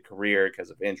extended career because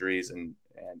of injuries and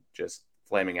just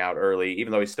flaming out early,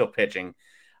 even though he's still pitching.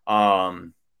 He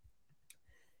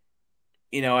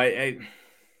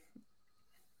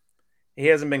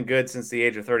hasn't been good since the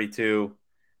age of 32.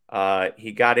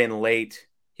 He got in late.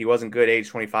 He wasn't good age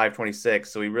 25,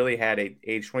 26. So he really had a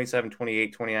age 27,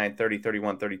 28, 29, 30,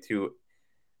 31, 32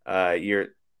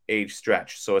 year age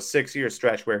stretch. So a 6-year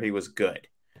stretch where he was good.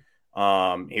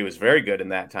 He was very good in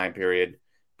that time period,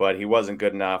 but he wasn't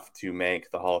good enough to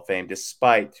make the Hall of Fame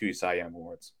despite 2 Cy Young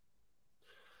awards.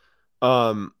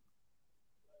 Um,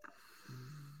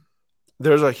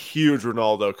 there's a huge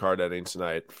Ronaldo card ending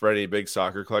tonight for any big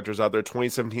soccer collectors out there.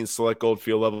 2017 Select Gold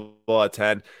Field Level at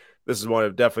 10. This is one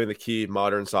of definitely the key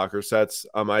modern soccer sets.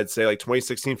 I'd say like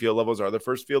 2016 field levels are the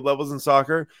first field levels in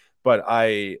soccer, but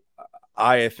I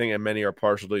think many are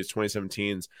partial to these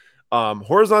 2017s.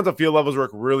 Horizontal field levels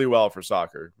work really well for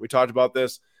soccer. We talked about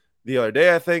this the other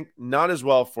day. I think not as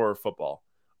well for football.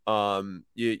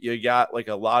 You got like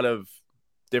a lot of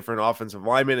different offensive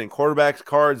linemen and quarterbacks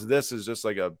cards. This is just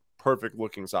like a perfect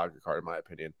looking soccer card in my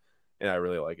opinion, and I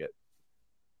really like it.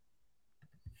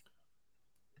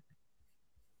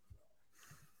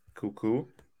 Cool.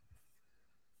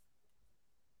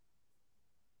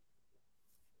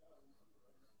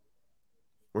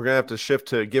 We're gonna have to shift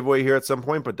to giveaway here at some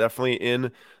point, but definitely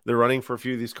in the running for a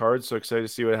few of these cards. So excited to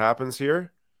see what happens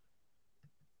here.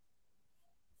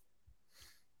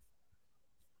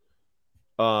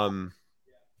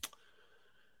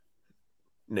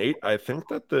 Nate, I think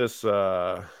that this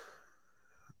just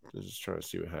trying to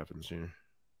see what happens here.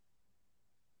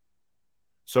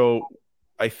 So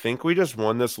I think we just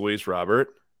won this Luis Robert.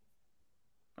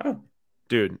 Oh.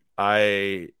 Dude,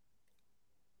 I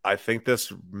think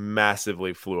this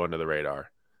massively flew under the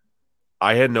radar.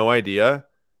 I had no idea.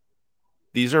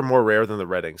 These are more rare than the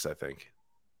red inks, I think.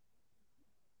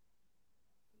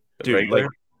 Dude, like,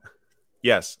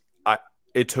 yes.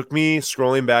 It took me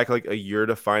scrolling back like a year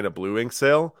to find a blue ink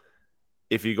sale.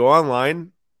 If you go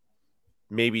online,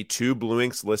 maybe 2 blue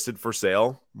inks listed for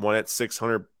sale, one at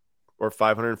 600 or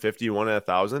 550, one at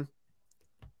 1,000.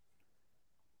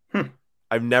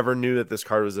 I've never knew that this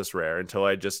card was this rare until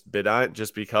I just bid on it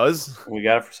just because. We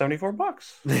got it for $74.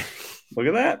 Look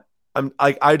at that.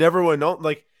 I never would have known.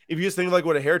 Like, if you just think of like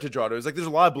what a heritage auto is, like there's a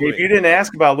lot of blue. If you didn't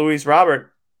ask about Luis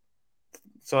Robert,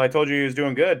 so I told you he was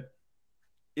doing good.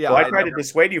 Yeah, well, I tried to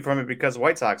dissuade you from it because of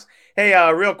White Sox. Hey,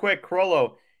 real quick,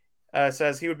 Corollo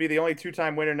says he would be the only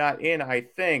 2-time winner not in, I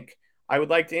think. I would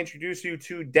like to introduce you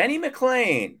to Denny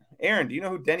McLain. Aaron, do you know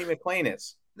who Denny McLain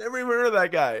is? Never even heard of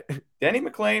that guy. Denny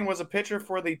McLain was a pitcher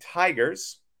for the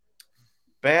Tigers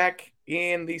back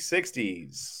in the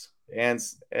 60s and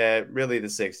really the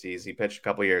 60s. He pitched a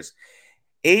couple years.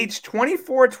 Age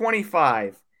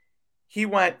 24-25, he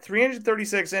went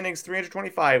 336 innings,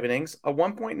 325 innings, a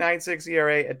 1.96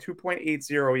 ERA, a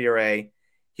 2.80 ERA.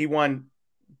 He won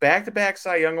back-to-back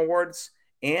Cy Young Awards,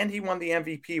 and he won the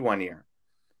MVP one year.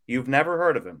 You've never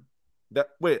heard of him.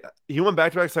 Wait, he won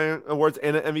back-to-back Cy Young Awards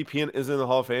and an MVP and is in the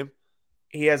Hall of Fame?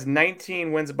 He has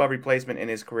 19 wins above replacement in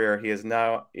his career. He is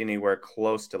now anywhere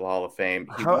close to the Hall of Fame.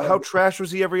 How trash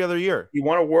was he every other year? He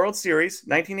won a World Series,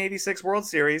 1986 World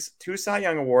Series, 2 Cy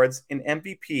Young Awards, an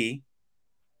MVP,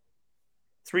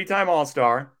 3-time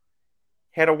All-Star,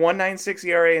 had a 1.96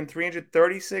 ERA in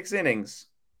 336 innings,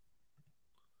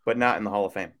 but not in the Hall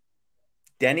of Fame.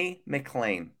 Denny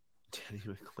McLain. Denny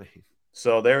McLain.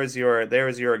 So there is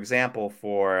your example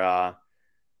for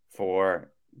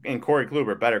and Corey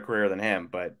Kluber, better career than him,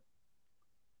 but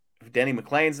if Denny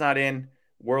McLain's not in,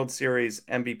 World Series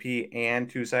MVP and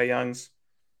 2 Cy Youngs,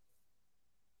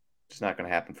 it's not going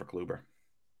to happen for Kluber.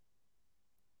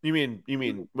 You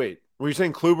mean wait, were you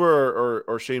saying Kluber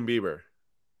or Shane Bieber?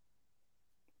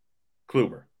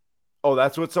 Kluber. Oh,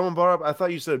 that's what someone brought up? I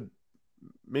thought you said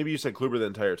maybe you said Kluber the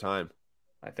entire time.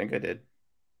 I think I did.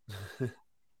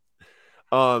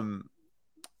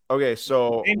 Okay,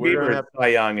 so Shane Bieber Cy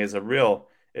Young is a real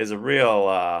you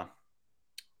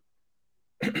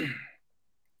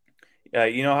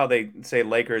know how they say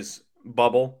Lakers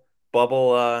bubble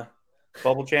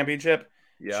championship?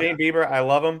 Yeah. Shane Bieber, I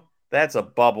love him. That's a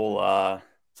bubble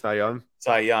Cy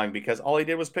Young because all he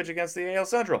did was pitch against the AL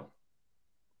Central.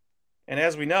 And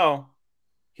as we know,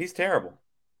 he's terrible.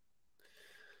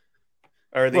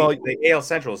 Or the AL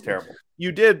Central is terrible.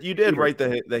 You did write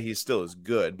that he still is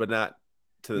good, but not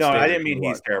to the No, I didn't mean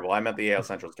he's terrible. I meant the AL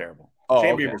Central is terrible.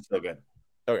 Shane Bieber's still good.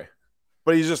 Okay.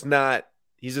 But he's just not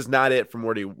it from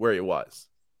where he was.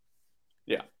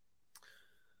 Yeah.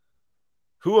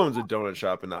 Who owns a donut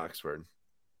shop in Oxford?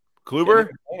 Kluber?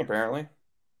 Yeah, apparently.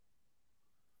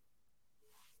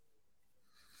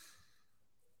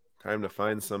 Time to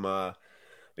find some a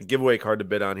giveaway card to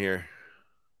bid on here.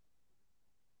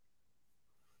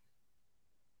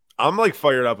 I'm like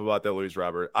fired up about that Luis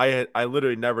Robert. I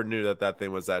literally never knew that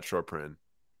thing was that short print.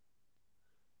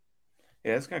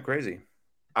 Yeah, it's kind of crazy.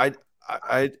 I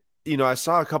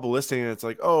saw a couple listings and it's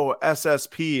like, oh,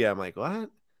 SSP. I'm like, what?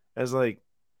 As like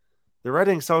the red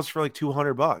ink sells for like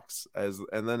 $200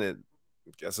 and then I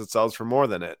guess it sells for more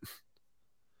than it.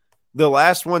 The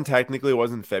last one technically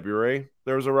was in February.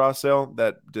 There was a raw sale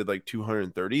that did like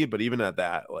 230, but even at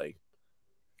that, like,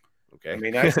 I okay.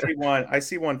 mean, I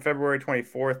see one February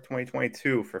 24th,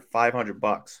 2022 for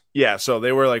 $500. Yeah, so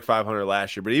they were like 500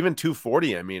 last year, but even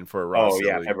 240, I mean, for a raw Oh sale.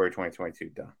 yeah, Like, February 2022.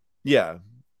 Duh. yeah.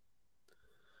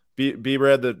 Bieber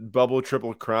had the bubble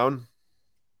triple crown.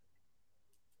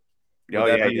 Would Oh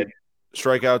that yeah, be yeah.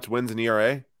 strikeouts, wins, and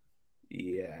ERA?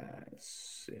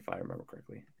 Yes, if I remember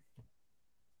correctly.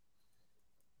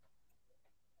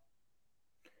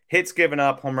 Hits given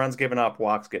up, home runs given up,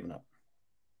 walks given up.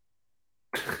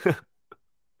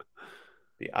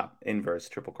 The inverse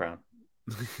triple crown.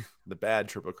 The bad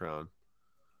triple crown.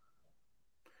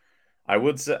 I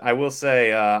will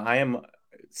say, I am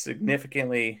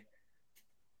significantly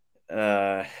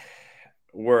uh,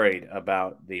 worried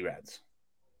about the Reds.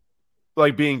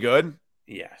 Like being good?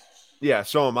 Yes. Yeah,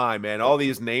 so am I, man. All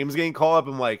these names getting called up.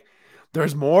 I'm like,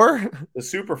 there's more? The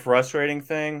super frustrating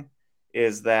thing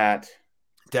is that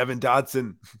Devin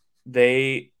Dodson.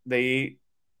 they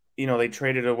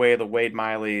traded away the Wade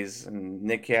Mileys and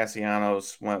Nick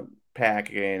Castellanos went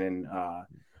packing and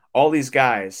all these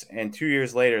guys, and 2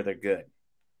 years later they're good,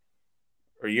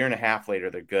 or a year and a half later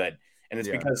they're good, and it's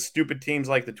Yeah. because stupid teams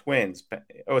like the Twins.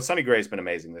 Oh, Sonny Gray's been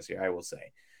amazing this year, I will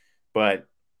say, but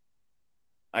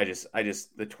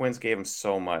the Twins gave him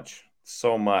so much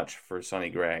for Sonny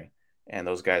Gray, and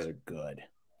those guys are good,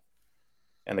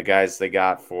 and the guys they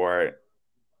got for it.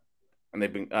 And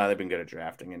they've been good at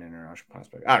drafting an international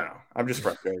prospect. I don't know. I'm just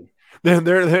frustrated.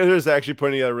 They're just actually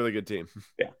putting together a really good team.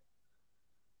 Yeah.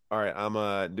 All right,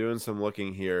 I'm doing some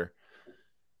looking here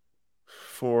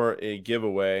for a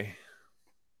giveaway.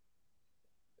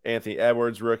 Anthony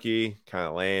Edwards rookie, kind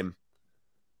of lame.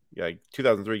 Like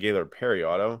 2003 Gaylor Perry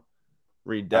auto.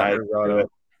 Reed Detmer's Do auto. it.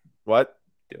 What?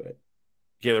 Do it.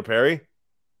 Gaylor Perry?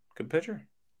 Good pitcher.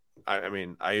 I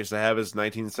mean, I used to have his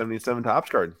 1977 Topps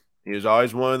card. He was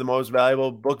always one of the most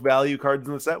valuable book value cards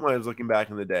in the set when I was looking back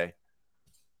in the day.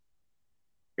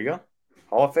 There you go.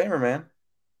 Hall of Famer, man.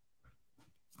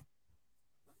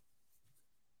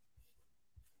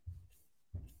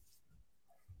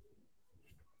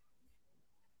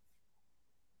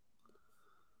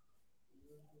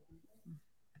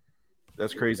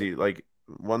 That's crazy. Like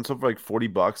one sold for like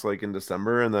 $40 like in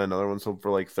December, and then another one sold for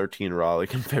like 13 raw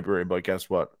like in February. But guess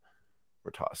what?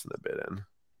 We're tossing the bid in.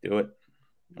 Do it.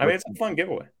 I mean, it's a fun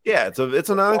giveaway. Yeah, it's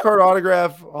a non-card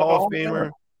autograph Hall of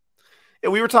Famer. Yeah,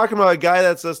 we were talking about a guy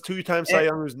that says 2 times Cy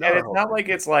Young who's not. And it's not like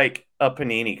it's like a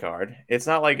Panini card. It's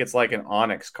not like it's like an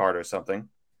Onyx card or something.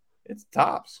 It's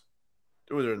tops.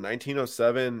 Was there a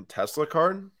 1907 Tesla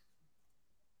card?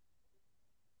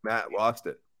 Matt lost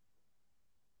it.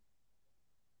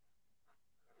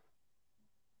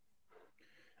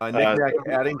 Nick Nack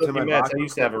adding to my box. I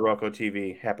used to have a Roku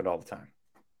TV. Happened all the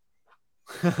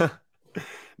time.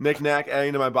 Nick Nack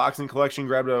adding to my boxing collection.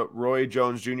 Grabbed a Roy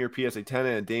Jones Jr. PSA 10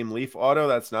 and a Dame Leaf auto.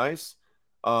 That's nice.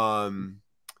 Anyone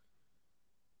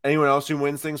else who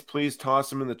wins things, please toss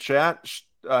them in the chat.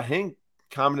 Hank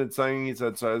commented saying, he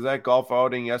said, so I was at golf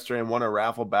outing yesterday and won a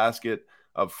raffle basket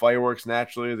of fireworks.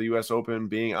 Naturally, the U.S. Open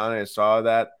being on it, I saw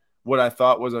that. What I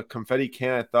thought was a confetti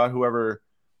can. I thought whoever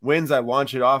wins, I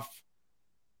launch it off.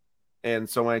 And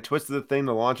so when I twisted the thing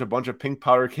to launch, a bunch of pink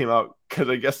powder came out because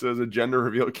I guess it was a gender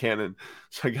reveal cannon.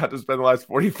 So I got to spend the last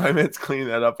 45 minutes cleaning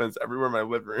that up, and it's everywhere in my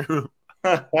living room.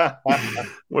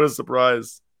 What a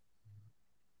surprise.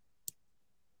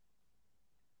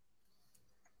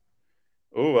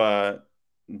 Ooh,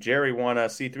 Jerry won a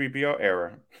C3PO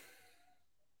error.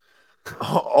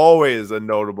 Always a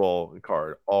notable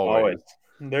card. Always.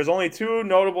 There's only 2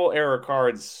 notable error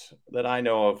cards that I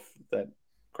know of that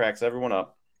cracks everyone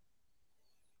up.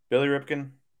 Billy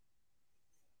Ripken,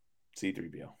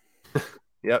 C3PO.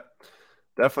 Yep.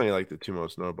 Definitely like the 2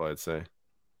 most notable, I'd say.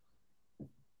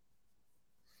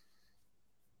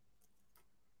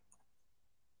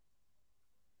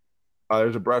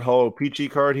 There's a Brett Hull Peachy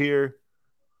card here.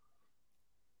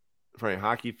 For any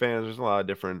hockey fans, there's a lot of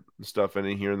different stuff in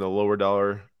here in the lower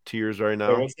dollar tiers right now.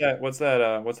 Wait, what's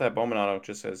that Bowman auto?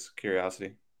 Just as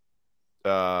curiosity.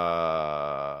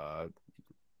 Juan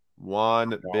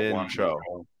Bin Cho.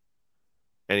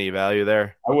 Any value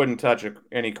there? I wouldn't touch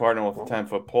any Cardinal with a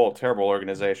 10-foot pole. Terrible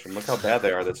organization. Look how bad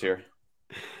they are this year.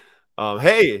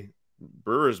 Hey,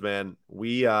 Brewers, man,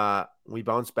 we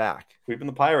bounce back. Sweeping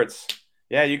the Pirates.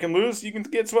 Yeah, you can lose. You can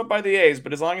get swept by the A's,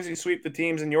 but as long as you sweep the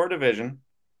teams in your division,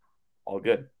 all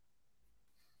good.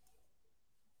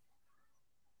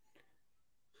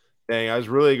 Dang, I was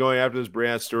really going after this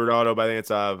Brand Stewart auto, but I think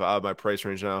it's out of my price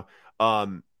range now.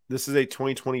 This is a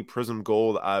 2020 Prism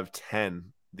Gold out of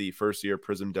 10. the first year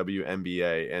Prism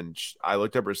WNBA, and I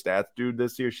looked up her stats, dude.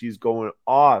 This year she's going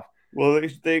off. Well,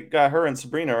 they got her and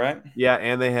Sabrina, right? Yeah,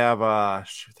 and they have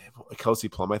Kelsey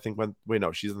Plum, I think. Wait,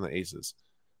 no, she's in the Aces.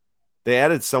 They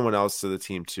added someone else to the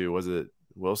team too. Was it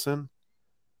Wilson?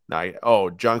 No,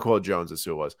 Jonquel Jones is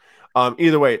who it was.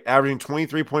 Either way, averaging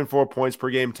 23.4 points per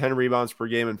game, 10 rebounds per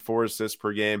game, and 4 assists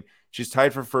per game. She's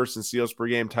tied for first in steals per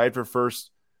game, tied for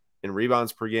first in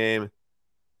rebounds per game,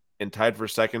 and tied for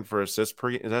second for assists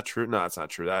per game. Is that true? No, it's not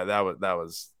true. That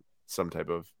was some type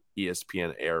of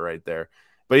ESPN error right there.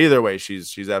 But either way,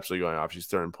 she's absolutely going off. She's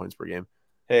throwing points per game.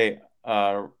 Hey,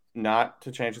 not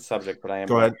to change the subject, but I am.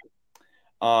 Go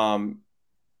ahead.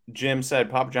 Jim said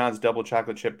Papa John's double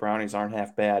chocolate chip brownies aren't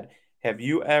half bad. Have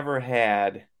you ever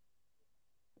had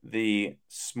the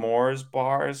s'mores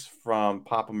bars from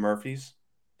Papa Murphy's?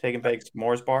 Take and bake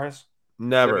s'mores bars?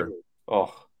 Never.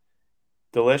 Oh,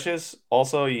 delicious.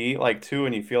 Also, you eat like 2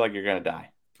 and you feel like you're going to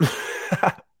die.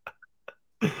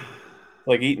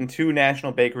 Like eating 2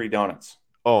 National Bakery donuts.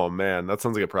 Oh, man. That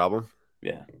sounds like a problem.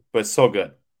 Yeah, but it's so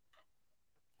good.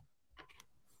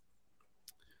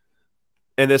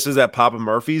 And this is at Papa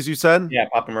Murphy's, you said? Yeah,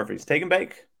 Papa Murphy's. Take and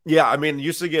bake. Yeah, I mean,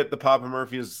 used to get the Papa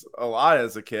Murphy's a lot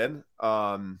as a kid.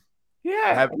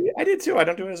 Yeah, I did too. I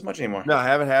don't do it as much anymore. No, I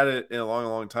haven't had it in a long,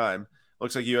 long time.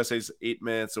 Looks like USA's 8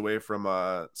 minutes away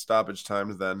from stoppage time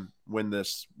to then win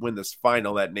this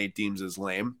final that Nate deems is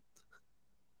lame.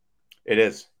 It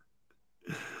is.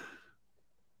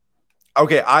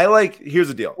 Okay, here's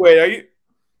the deal.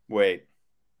 Wait,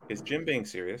 is Jim being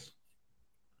serious?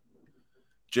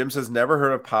 Jim says never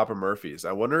heard of Papa Murphy's.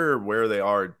 I wonder where they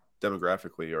are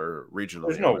demographically or regionally.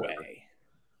 There's no way.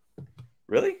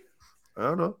 Really? I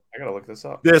don't know. I gotta look this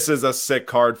up. This is a sick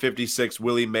card. 56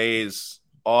 Willie Mays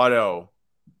auto.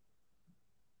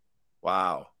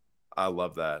 Wow, I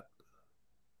love that.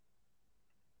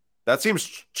 That seems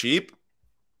cheap.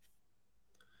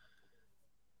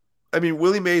 I mean,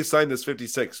 Willie Mays signed this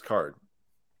 56 card.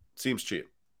 Seems cheap.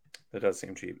 That does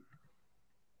seem cheap.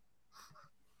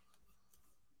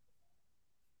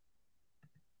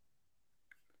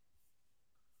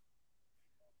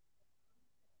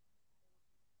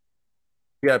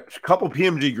 You got a couple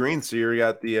PMG greens here. You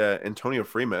got the Antonio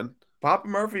Freeman. Papa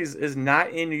Murphy's is not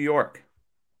in New York.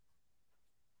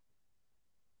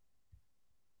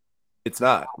 It's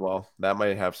not. Well, that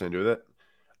might have something to do with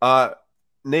it.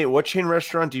 Nate, what chain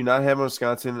restaurant do you not have in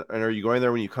Wisconsin, and are you going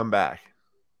there when you come back?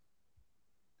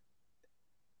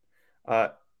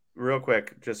 Real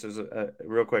quick,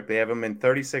 they have them in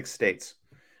 36 states.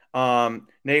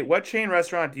 Nate, what chain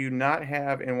restaurant do you not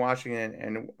have in Washington,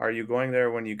 and are you going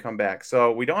there when you come back?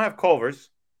 So we don't have Culver's.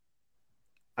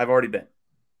 I've already been.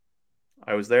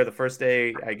 I was there the first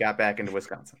day I got back into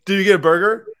Wisconsin. Did you get a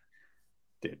burger?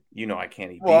 Dude, I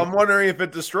can't eat Well, beef. I'm wondering if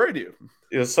it destroyed you.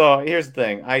 So here's the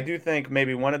thing. I do think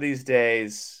maybe one of these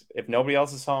days, if nobody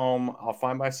else is home, I'll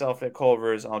find myself at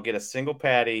Culver's. I'll get a single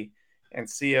patty and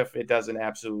see if it doesn't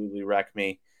absolutely wreck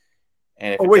me.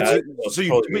 And if so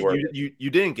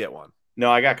you didn't get one?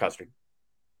 No, I got custard.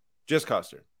 Just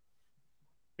custard?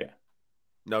 Yeah.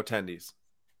 No tendies?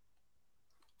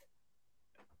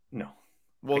 No.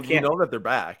 Well, you know that they're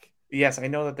back. Yes, I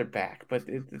know that they're back, but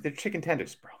they're chicken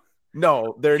tenders, bro.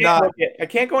 No, they're not. I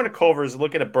can't go into Culver's,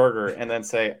 look at a burger, and then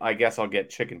say, I guess I'll get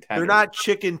chicken tenders. They're not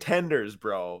chicken tenders,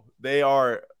 bro. They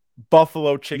are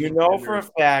buffalo chicken tenders. You know for a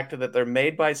fact that they're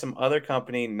made by some other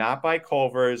company, not by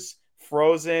Culver's,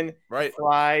 frozen,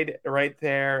 fried right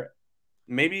there,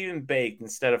 maybe even baked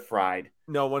instead of fried.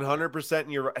 No, 100%.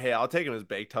 You're right. Hey, I'll take them as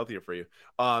baked, healthier for you.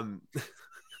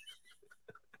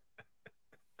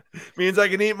 Means I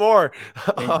can eat more.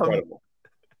 Incredible.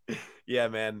 Yeah,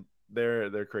 man.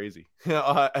 They're crazy.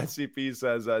 SCP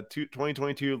says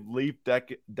 2022 Leaf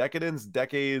Decadence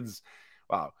Decades.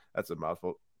 Wow, that's a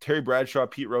mouthful. Terry Bradshaw,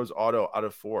 Pete Rose auto out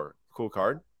of 4. Cool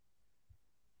card.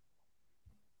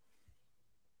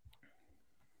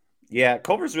 Yeah,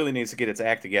 Culver's really needs to get its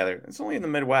act together. It's only in the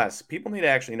Midwest. People need to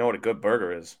actually know what a good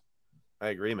burger is. I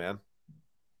agree, man.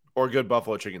 Or good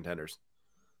buffalo chicken tenders.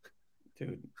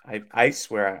 Dude, I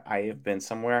swear I have been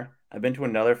somewhere. I've been to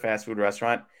another fast food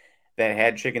restaurant that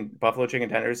had buffalo chicken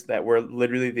tenders that were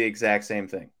literally the exact same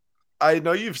thing. I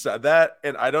know you've said that,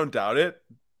 and I don't doubt it,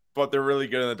 but they're really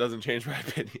good, and that doesn't change my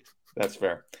opinion. That's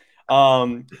fair.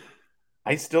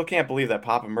 I still can't believe that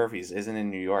Papa Murphy's isn't in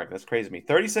New York. That's crazy to me.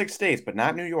 36 states, but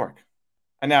not New York.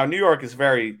 And now New York is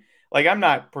very, I'm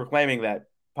not proclaiming that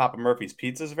Papa Murphy's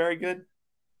pizza is very good.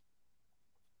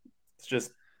 It's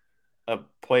just a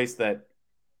place that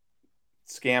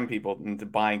scam people into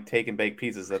buying take and bake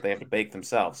pizzas that they have to bake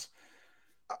themselves.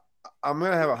 I'm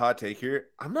going to have a hot take here.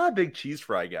 I'm not a big cheese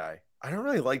fry guy. I don't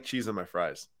really like cheese on my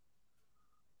fries.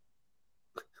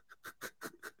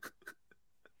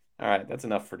 All right, that's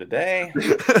enough for today.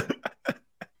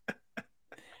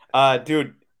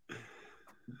 Dude,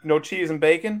 no cheese and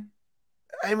bacon?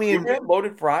 I You mean, ever had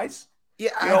loaded fries? yeah,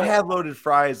 You I've know, had loaded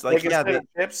fries. Like, like yeah, instead of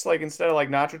chips, like instead of like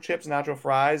nacho chips, nacho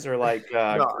fries, or like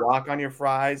no, guac on your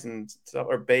fries and stuff,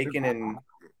 or bacon and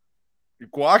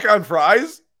guac on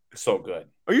fries? so good.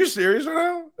 Are you serious right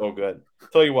now? So good.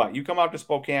 Tell you what, you come out to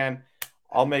Spokane,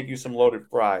 I'll make you some loaded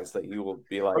fries that you will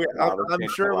be like, Okay, wow, this I'm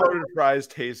changed my sure life. loaded fries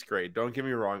taste great. Don't get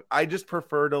me wrong. I just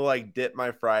prefer to like dip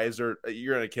my fries, or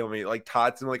you're gonna kill me, like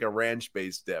tots in like a ranch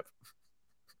based dip.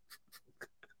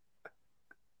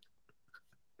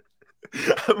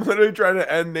 I'm literally trying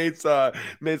to end Nate's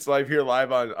life here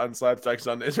live on Slapstack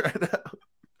Sundays right now.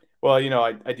 Well, you know,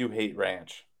 I do hate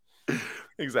ranch.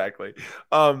 Exactly.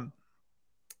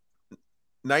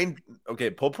 Nine. Okay,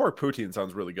 pulled pork poutine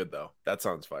sounds really good though. That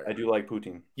sounds fire. I do like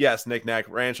poutine. Yes, knick-knack,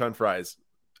 ranch on fries.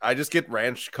 I just get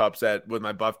ranch cups with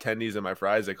my buff tendies and my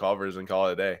fries at Culver's and call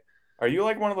it a day. Are you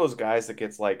like one of those guys that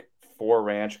gets like 4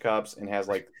 ranch cups and has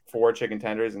like 4 chicken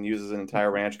tenders and uses an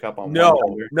entire ranch cup on one No,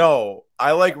 tender? no.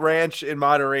 I like ranch in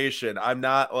moderation. I'm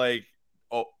not like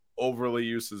overly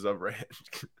uses of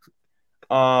ranch.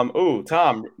 Ooh,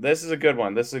 Tom, this is a good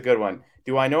one. This is a good one.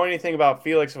 Do I know anything about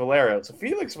Felix Valerio? So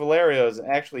Felix Valerio is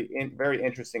actually very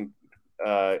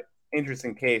uh,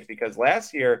 interesting case because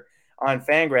last year on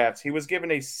Fangraphs he was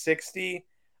given a 60,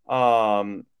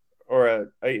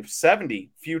 or a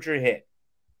 70 future hit,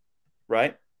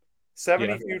 right?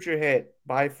 70 Yeah. future hit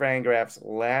by Fangraphs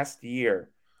last year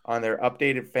on their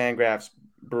updated Fangraphs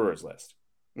Brewers list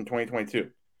in 2022.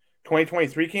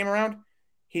 2023 came around,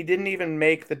 he didn't even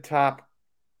make the top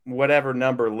whatever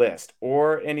number list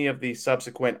or any of the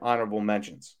subsequent honorable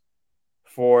mentions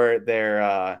for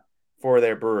their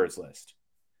Brewers list.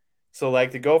 So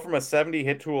like to go from a 70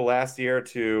 hit tool last year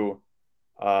to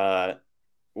uh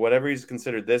whatever he's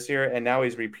considered this year, and now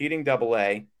he's repeating double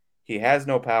A. He has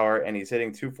no power and he's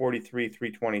hitting 243,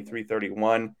 320,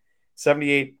 331,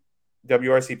 78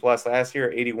 WRC plus last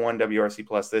year, 81 WRC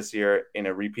plus this year in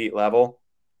a repeat level.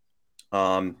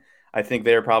 I think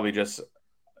they're probably just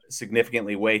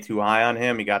significantly way too high on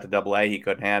him. He got to double A, he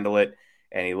couldn't handle it,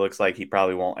 and he looks like he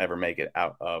probably won't ever make it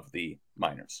out of the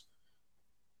minors.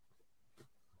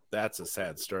 That's a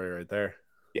sad story right there.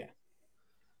 Yeah.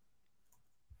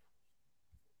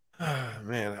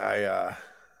 Man,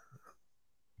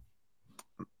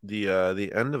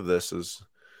 the end of this is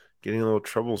getting a little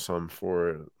troublesome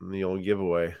for the old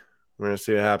giveaway. We're gonna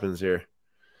see what happens here.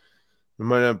 We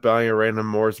might end up buying a random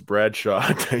Morris Bradshaw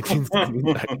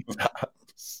 1979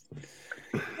 tops.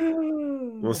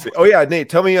 We'll see. Oh yeah, Nate,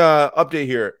 tell me update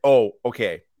here. Oh,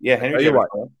 okay. Yeah, Tell Henry you Davis.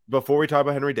 what, before we talk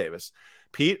about Henry Davis,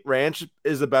 Pete, ranch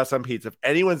is the best on pizza. If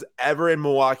anyone's ever in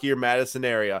Milwaukee or Madison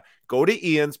area, go to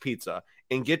Ian's Pizza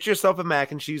and get yourself a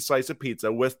mac and cheese slice of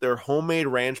pizza with their homemade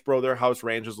ranch, bro. Their house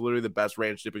ranch is literally the best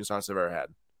ranch dipping sauce I've ever had.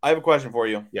 I have a question for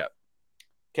you. Yeah.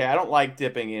 Okay, I don't like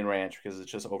dipping in ranch because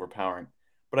it's just overpowering.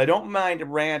 But I don't mind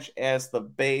ranch as the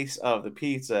base of the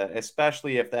pizza,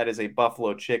 especially if that is a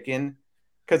buffalo chicken,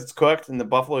 because it's cooked and the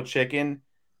buffalo chicken,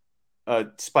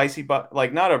 spicy,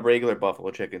 like not a regular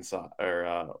buffalo chicken sauce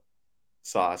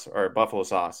or buffalo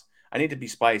sauce. I need to be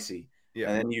spicy. Yeah.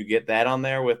 And then you get that on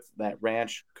there with that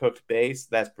ranch cooked base.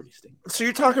 That's pretty stinky. So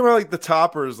you're talking about like the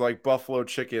toppers, like buffalo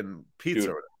chicken pizza.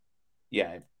 Dude, yeah,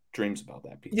 I have dreams about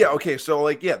that pizza. Yeah, okay. So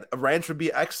like, yeah, a ranch would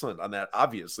be excellent on that,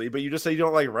 obviously, but you just say you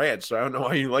don't like ranch, so I don't know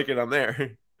why you like it on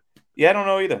there. Yeah, I don't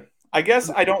know either. I guess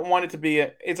I don't want it to be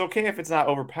it's okay if it's not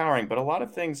overpowering, but a lot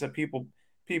of things that people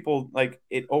like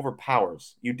it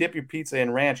overpowers. You dip your pizza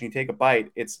in ranch and you take a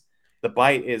bite, the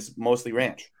bite is mostly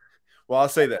ranch. Well, I'll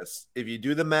say this. If you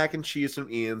do the mac and cheese from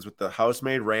Ian's with the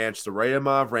house-made ranch, the right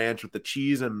amount of ranch with the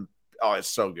cheese, and oh, it's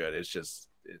so good. It's just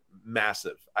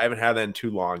massive. I haven't had that in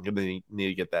too long. I'm going to need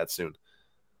to get that soon.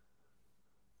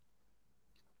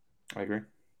 I agree.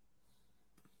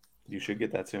 You should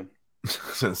get that soon. I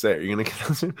was going to say, are you going to get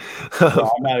that soon?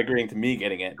 No, I'm not agreeing to me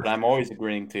getting it, but I'm always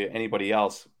agreeing to anybody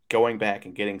else going back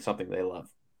and getting something they love.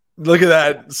 Look at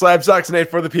that. Slab Socks Nate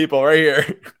for the people right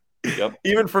here. Yep.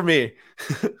 Even for me.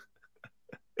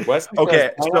 Wesley Okay,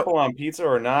 says, pineapple on pizza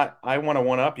or not, I want to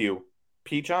one-up you.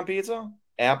 Peach on pizza,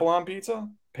 apple on pizza,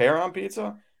 pear on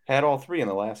pizza. Had all three in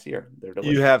the last year. They're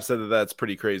delicious. You have said that that's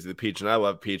pretty crazy, the peach, and I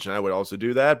love peach, and I would also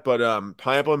do that. But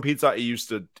pineapple and pizza, I used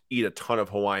to eat a ton of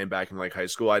Hawaiian back in like high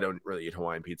school. I don't really eat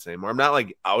Hawaiian pizza anymore. I'm not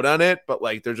like out on it, but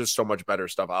like there's just so much better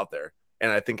stuff out there.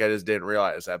 And I think I just didn't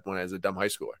realize that when I was a dumb high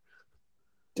schooler.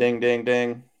 Ding, ding,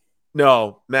 ding.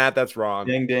 No, Matt, that's wrong.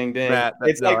 Ding, ding, ding. Matt, no,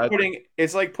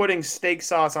 It's like putting steak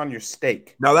sauce on your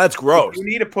steak. no, that's If gross. you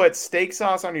need to put steak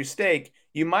sauce on your steak,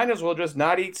 you might as well just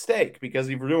not eat steak because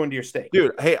you've ruined your steak.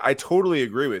 Dude, hey, I totally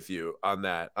agree with you on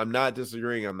that. I'm not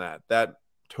disagreeing on that. That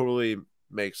totally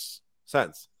makes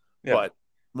sense. Yeah. But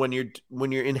when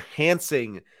you're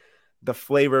enhancing the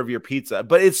flavor of your pizza,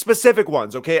 but it's specific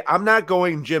ones, okay? I'm not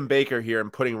going Jim Baker here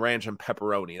and putting ranch and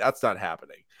pepperoni. That's not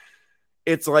happening.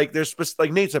 It's like there's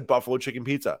like Nate said, buffalo chicken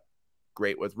pizza,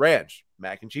 great with ranch.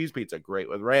 Mac and cheese pizza, great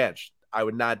with ranch. I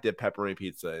would not dip pepperoni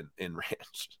pizza in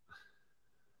ranch.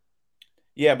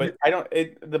 Yeah, but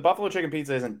the buffalo chicken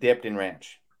pizza isn't dipped in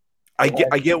ranch. I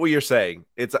get what you're saying.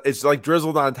 It's like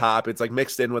drizzled on top. It's like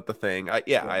mixed in with the thing. I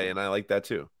like that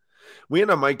too. We end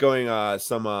up might going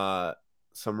some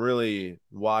really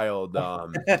wild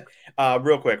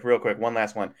real quick, one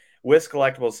last one. Whisk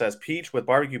Collectibles says peach with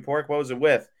barbecue pork. What was it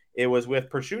with? It was with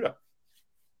prosciutto.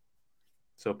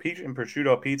 So peach and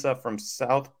prosciutto pizza from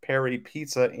South Perry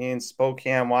Pizza in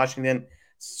Spokane, Washington.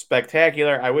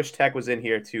 Spectacular. I wish Tech was in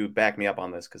here to back me up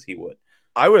on this because he would.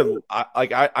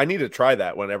 I need to try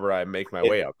that whenever I make my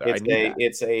way up there.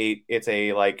 It's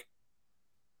a like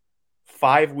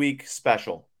 5-week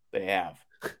special they have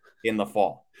in the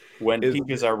fall when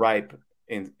peaches are ripe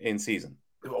in season.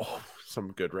 Oh,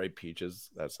 some good ripe peaches.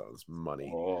 That sounds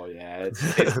money. Oh yeah,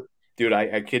 it's dude.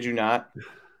 I kid you not.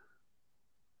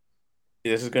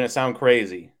 This is gonna sound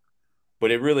crazy, but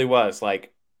it really was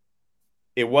like.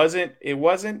 It wasn't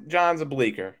John's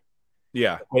Bleecker.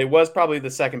 Yeah. But it was probably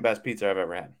the second best pizza I've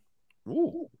ever had.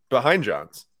 Ooh, behind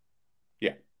John's.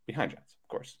 Yeah, behind John's, of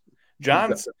course.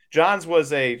 John's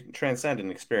was a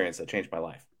transcendent experience that changed my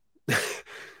life.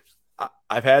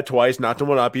 I've had twice, not to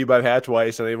one up you, but I've had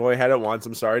twice, and I've only had it once.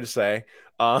 I'm sorry to say.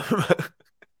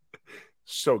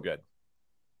 So good.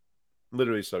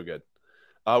 Literally so good.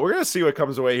 We're gonna see what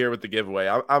comes away here with the giveaway.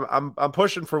 I'm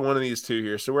pushing for one of these two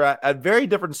here. So we're at very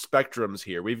different spectrums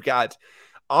here. We've got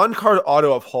on-card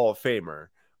auto of Hall of Famer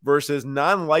versus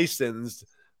non-licensed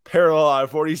parallel out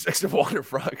of 46 of Wander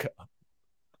Franco.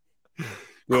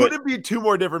 Could it be two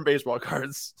more different baseball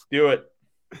cards? Do it.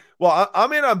 Well,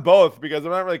 I'm in on both because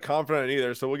I'm not really confident in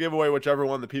either. So we'll give away whichever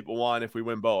one the people want if we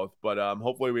win both. But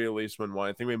hopefully we at least win one.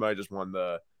 I think we might just won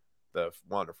the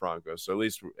Wander Franco. So at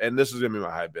least, and this is gonna be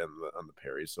my high bid on the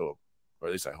Perry. So, or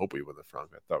at least I hope we win the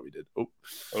Franco. I thought we did.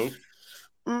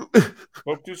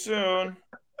 Spoke too soon.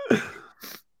 We're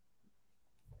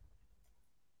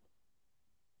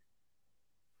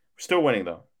still winning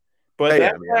though, but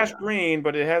that flashed green,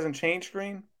 but it hasn't changed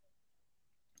green.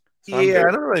 So I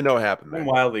don't really know what happened there. I'm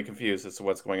wildly confused as to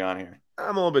what's going on here.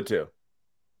 I'm a little bit too.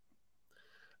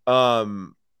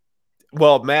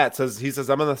 Well, Matt says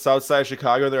I'm on the south side of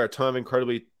Chicago. There are a ton of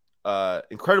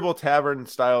incredible tavern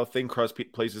style thin crust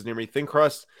places near me. Thin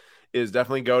crust is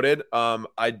definitely goated.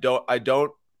 I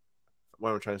don't. What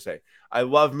am I trying to say? I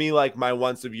love me like my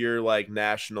once a year like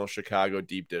national Chicago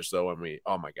deep dish though. When we,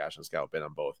 oh my gosh, let's go been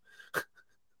on both.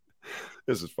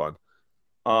 This is fun.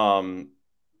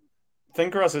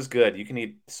 Thin crust is good. You can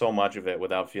eat so much of it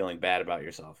without feeling bad about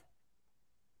yourself.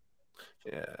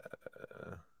 Yeah,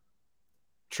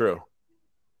 true.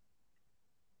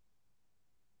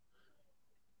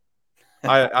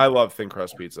 I love thin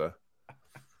crust pizza.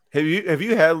 Have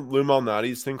you had Lou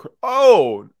Malnati's thin crust?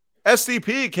 Oh,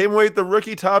 SDP came away with the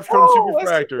rookie Topps Chrome Super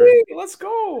Fractor. Let's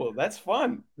go. That's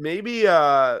fun. Maybe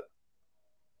one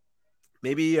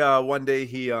day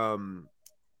he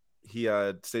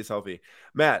stays healthy.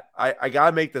 Matt, I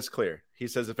gotta make this clear. He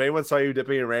says if anyone saw you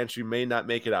dipping in ranch, you may not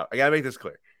make it out. I gotta make this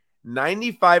clear.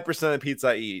 95% of pizza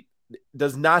I eat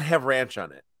does not have ranch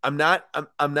on it. I'm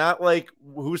not like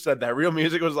who said that. Real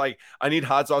Music was like, I need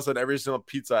hot sauce on every single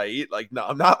pizza I eat. Like, no,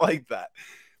 I'm not like that.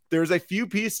 There's a few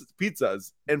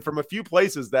pizzas and from a few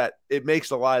places that it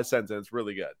makes a lot of sense and it's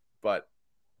really good. But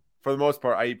for the most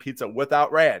part, I eat pizza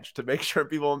without ranch to make sure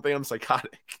people don't think I'm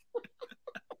psychotic.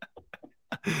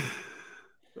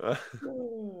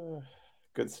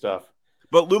 Good stuff.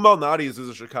 But Lou Malnati's is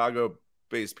a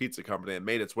Chicago-based pizza company that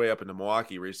made its way up into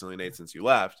Milwaukee recently, Nate, since you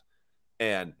left.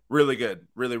 And really good.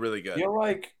 Really, really good.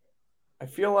 I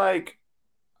think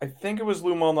it was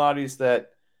Lou Malnati's that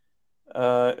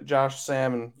Josh,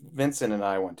 Sam, and Vincent and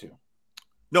I went to.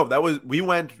 No, we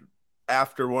went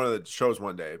after one of the shows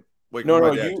one day.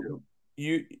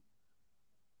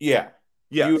 Yeah.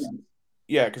 Yes.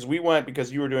 Yeah, because we went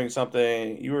because you were doing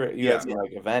something. You had some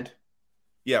like event.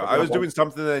 Yeah, I was doing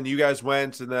something, and you guys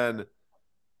went, and then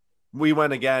we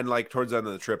went again, like towards the end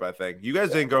of the trip. I think you guys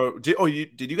didn't go.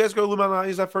 Did you guys go to Lou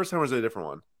Malnati's that first time, or was it a different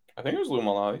one? I think it was Lou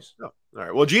Malnati's. Oh, all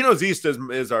right. Well, Gino's East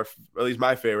is our, at least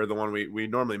my favorite, the one we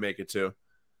normally make it to.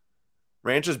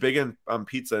 Ranch is big on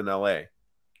pizza in LA.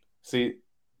 See,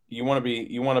 you want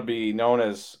to be known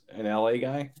as an LA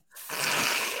guy?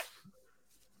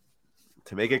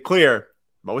 To make it clear,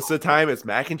 most of the time it's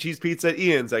mac and cheese pizza at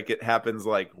Ian's that happens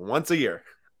like once a year.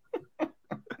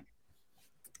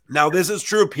 Now, this is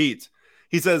true, Pete.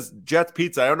 He says Jets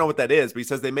Pizza. I don't know what that is, but he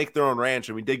says they make their own ranch,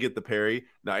 and we did get the Perry.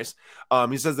 Nice.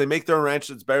 He says they make their own ranch.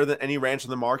 It's better than any ranch in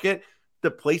the market.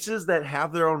 The places that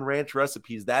have their own ranch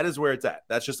recipes, that is where it's at.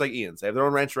 That's just like Ian's. They have their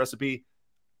own ranch recipe.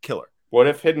 Killer. What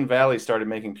if Hidden Valley started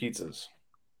making pizzas?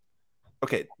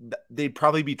 Okay, they'd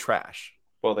probably be trash.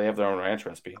 Well, they have their own ranch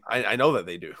recipe. I know that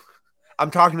they do.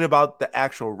 I'm talking about the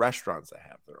actual restaurants that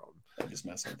have their own. I'm just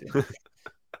messing with you.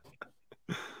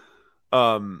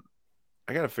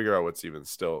 I gotta figure out what's even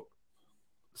still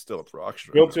up for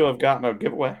auction. You'll to have gotten a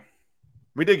giveaway.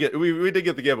 We did get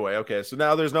the giveaway. Okay, so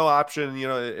now there's no option. You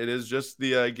know, it is just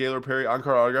the Gaylord Perry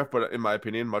on-card autograph, but in my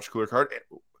opinion, much cooler card.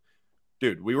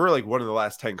 Dude, we were like one of the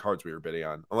last 10 cards we were bidding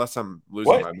on, unless I'm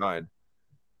losing my mind.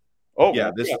 Oh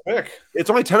yeah, pick. It's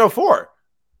only 10:04.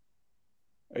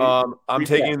 I'm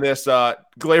taking this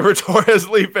Gleyber Torres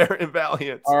Leaf Aaron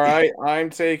Valiant. All right, I'm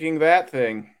taking that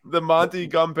thing. The Monty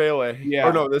Gumpele. Yeah.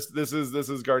 Or no, this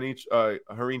is Garnish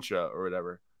Harincha or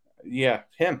whatever. Yeah,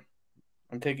 him.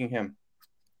 I'm taking him.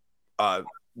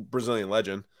 Brazilian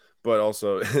legend, but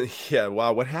also yeah,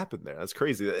 wow, what happened there? That's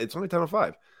crazy. It's only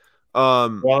 10:05.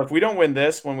 Well, if we don't win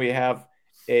this when we have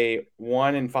a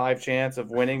 1 in 5 chance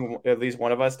of winning, at least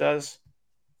one of us does.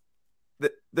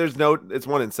 It's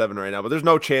 1 in 7 right now, but there's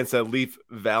no chance that Leaf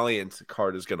Valiant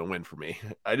card is going to win for me.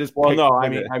 I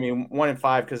mean 1 in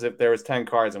 5 because if there was 10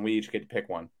 cards and we each get to pick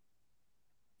one.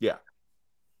 Yeah.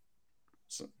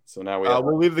 So now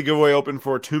we'll leave the giveaway open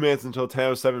for 2 minutes until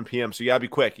 10:07 p.m. So you gotta be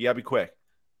quick.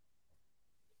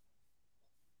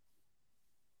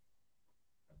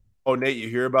 Oh, Nate, you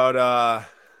hear about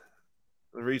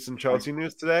the recent Chelsea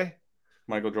news today?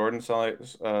 Michael Jordan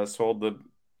sold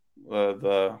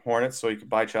the Hornets so he could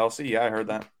buy Chelsea. Yeah, I heard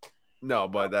that. No,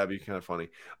 but that'd be kind of funny.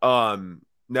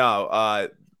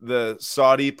 The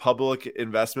Saudi Public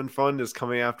Investment Fund is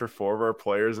coming after 4 of our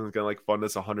players and is going to fund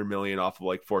us $100 million off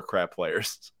of 4 crap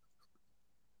players.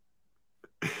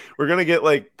 We're going to get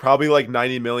probably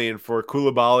 $90 million for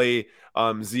Koulibaly,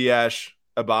 Ziyech,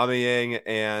 Aubameyang,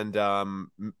 and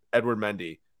Edward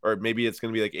Mendy. Or maybe it's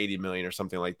going to be 80 million or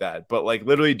something like that. But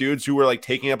literally dudes who were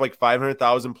taking up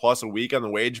 500,000 plus a week on the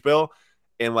wage bill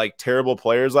and terrible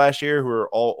players last year who are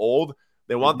all old.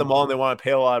 They want them all and they want to pay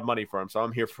a lot of money for them. So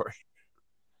I'm here for it.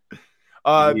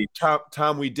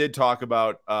 Tom, we did talk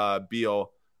about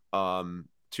Beal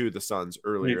to the Suns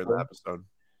earlier in the episode.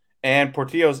 And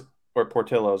Portillo's.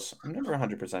 I'm never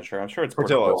 100% sure. I'm sure it's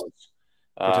Portillo's.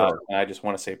 I just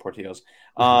want to say Portillo's.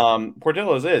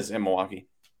 Portillo's is in Milwaukee.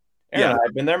 Aaron,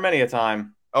 I've been there many a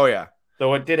time. Oh, yeah.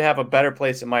 So it did have a better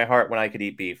place in my heart when I could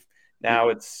eat beef. Now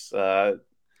it's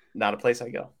not a place I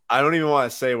go. I don't even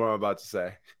want to say what I'm about to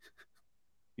say.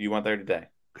 You went there today?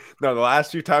 No, the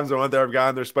last 2 times I went there, I've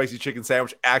gotten their spicy chicken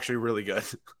sandwich. Actually really good.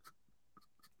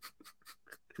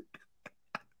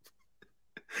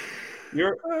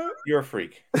 You're a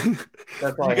freak.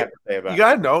 That's all I have to say about it. You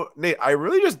got to know, Nate, I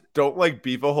really just don't like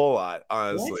beef a whole lot,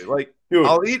 honestly. What? Dude,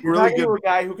 I'll eat really good. You're a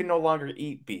guy who can no longer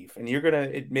eat beef, and you're going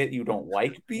to admit you don't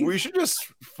like beef? We should just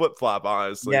flip-flop,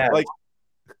 honestly. Yeah.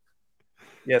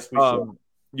 Yes, we should.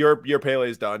 Your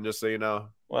Pele's done, just so you know.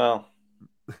 Well,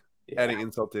 adding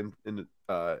insult in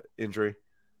injury.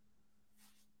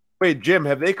 Wait, Jim,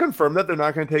 have they confirmed that they're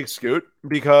not going to take Scoot?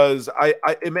 Because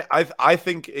I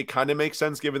think it kind of makes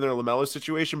sense given their LaMelo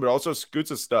situation, but also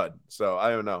Scoot's a stud, so I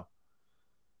don't know.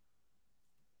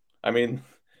 I mean,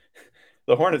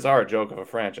 the Hornets are a joke of a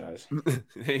franchise.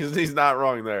 He's not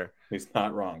wrong there. He's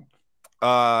not wrong.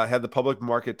 Had the public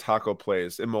market taco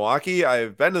place in Milwaukee.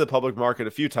 I've been to the public market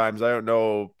a few times. I don't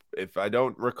know if I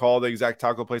don't recall the exact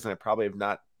taco place, and I probably have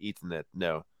not eaten it.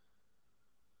 No.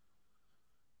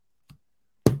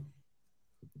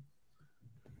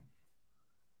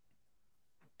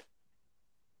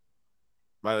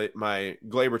 My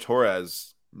Gleyber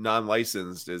Torres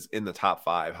non-licensed is in the top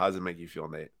 5. How does it make you feel,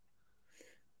 Nate?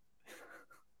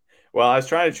 Well, I was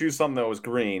trying to choose something that was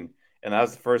green, and that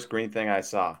was the first green thing I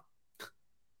saw.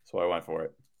 So I went for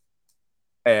it.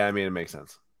 Hey, I mean, it makes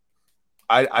sense.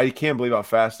 I can't believe how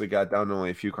fast it got down to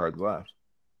only a few cards left.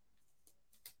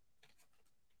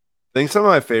 I think some of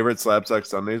my favorite Slapsack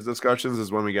Sundays discussions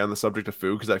is when we get on the subject of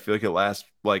food because I feel like it lasts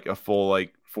a full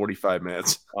 45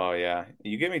 minutes. Oh, yeah.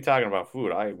 You get me talking about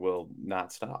food, I will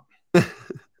not stop.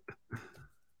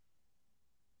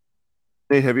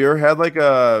 Nate, have you ever had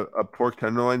a pork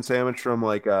tenderloin sandwich from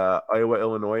Iowa,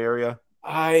 Illinois area?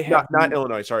 I have not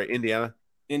Illinois, sorry, Indiana.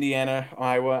 Indiana,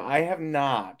 Iowa. I have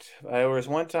not. There was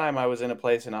one time I was in a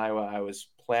place in Iowa. I was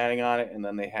planning on it, and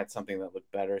then they had something that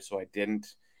looked better, so I didn't.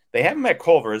 They have them at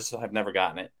Culver's. So I've never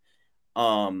gotten it.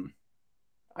 Um,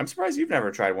 I'm surprised you've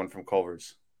never tried one from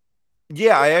Culver's.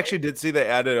 Yeah, I actually did see they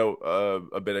added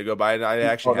a bit ago, but I Oh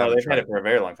actually no, haven't they've had tried it it. for a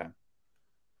very long time.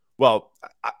 Well,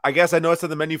 I guess I noticed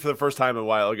on the menu for the first time a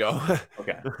while ago,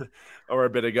 Okay. or a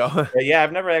bit ago. Yeah,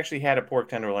 I've never actually had a pork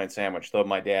tenderloin sandwich, though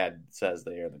my dad says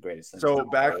they are the greatest things. So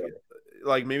back,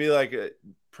 like maybe like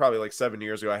probably like 7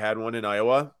 years ago, I had one in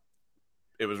Iowa.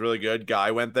 It was really good.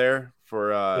 Guy went there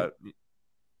for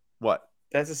what?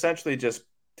 That's essentially just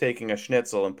taking a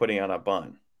schnitzel and putting it on a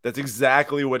bun. That's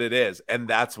exactly what it is, and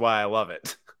that's why I love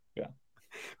it. Yeah.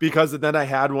 Because then I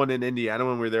had one in Indiana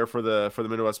when we were there for the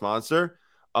Midwest Monster.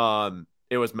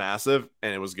 It was massive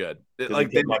and it was good. Did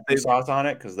Like they put mushroom sauce on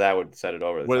it? Because that would set it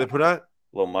over the what do they top. put on? A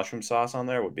little mushroom sauce on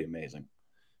there would be amazing.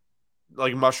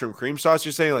 Like mushroom cream sauce?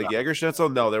 You're saying like Yeah. Jaeger Schnitzel?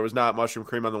 No, there was not mushroom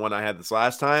cream on the one I had this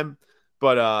last time.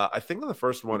 But I think on the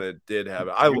first one it did have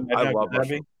it. I love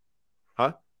mushroom.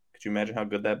 Huh? Could you imagine how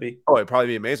good that'd be? Oh, it'd probably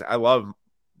be amazing. I love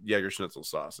Jaeger Schnitzel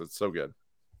sauce. It's so good.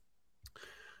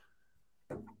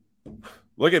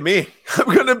 Look at me.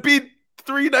 I'm gonna beat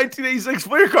 1986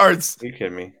 player cards. Are you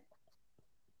kidding me?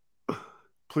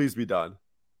 Please be done.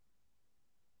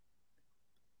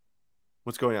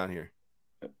 What's going on here?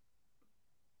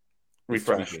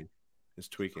 Refresh. It's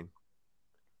tweaking.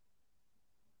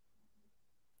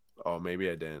 Oh, maybe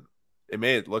I didn't. It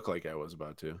made it look like I was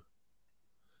about to.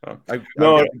 Oh.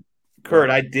 No, Kurt,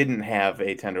 I didn't have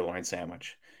a tenderloin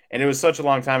sandwich. And it was such a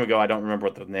long time ago, I don't remember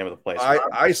what the name of the place was.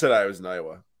 I said I was in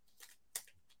Iowa.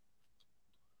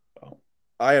 Oh.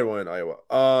 I had one in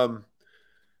Iowa.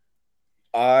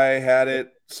 I had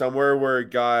it somewhere where a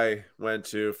guy went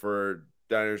to for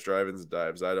diners, drive-ins, and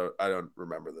dives. I don't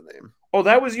remember the name. Oh,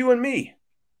 that was you and me.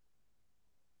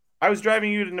 I was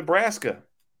driving you to Nebraska.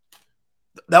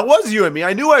 That was you and me.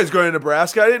 I knew I was going to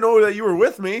Nebraska. I didn't know that you were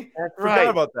with me. That's Forgot right.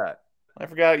 about that. I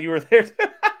forgot you were there.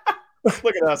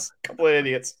 Look at us, a couple of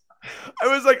idiots. I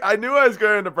was like, I knew I was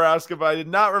going to Nebraska, but I did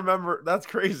not remember. That's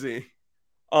crazy.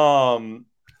 Also,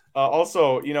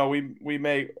 you know, we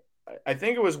may. I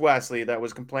think it was Wesley that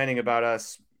was complaining about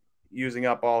us using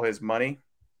up all his money.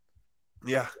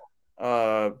 Yeah.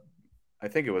 I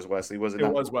think it was Wesley. Was it?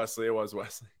 It was Wesley. It was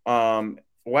Wesley.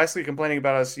 Wesley complaining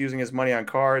about us using his money on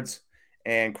cards,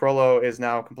 and Crollo is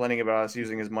now complaining about us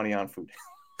using his money on food.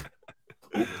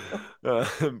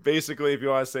 Basically, if you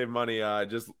want to save money,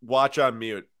 just watch on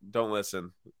mute. Don't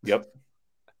listen. Yep.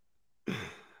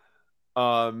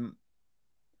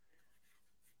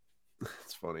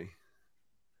 It's funny.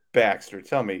 Baxter,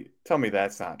 tell me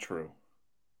that's not true.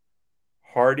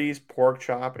 Hardee's pork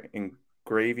chop and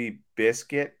gravy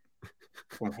biscuit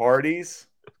from Hardee's.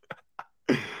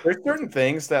 There's certain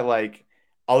things that like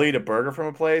I'll eat a burger from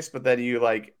a place, but then you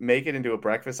like make it into a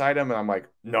breakfast item, and I'm like,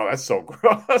 no, that's so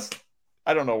gross.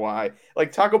 I don't know why.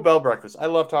 Like Taco Bell breakfast, I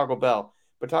love Taco Bell,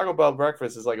 but Taco Bell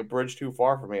breakfast is like a bridge too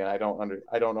far for me, and I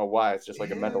don't know why. It's just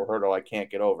like a mental hurdle I can't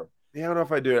get over. Yeah, I don't know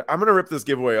if I do it. I'm gonna rip this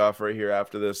giveaway off right here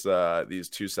after this these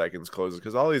 2 seconds closes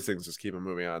because all these things just keep on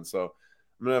moving on. So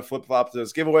I'm gonna flip flop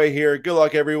this giveaway here. Good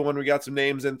luck, everyone. We got some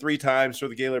names in 3 times for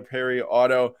the Gaylord Perry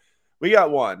auto. We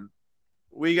got 1.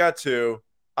 We got 2.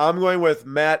 I'm going with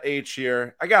Matt H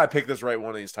here. I gotta pick this right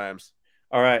one of these times.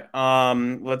 All right.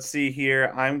 Let's see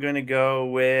here. I'm gonna go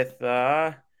with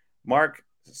Mark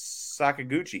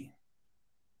Sakaguchi.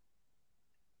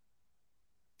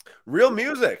 Real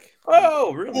music.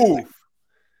 Oh, really?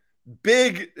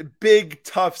 Big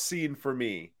tough scene for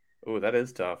me. Oh, that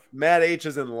is tough. Matt H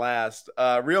is in last.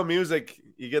 Real music.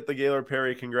 You get the Gaylord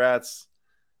Perry. Congrats.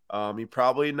 You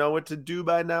probably know what to do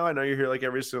by now. I know you're here like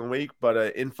every single week,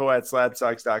 but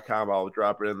info@slabsox.com. I'll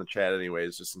drop it in the chat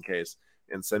anyways, just in case,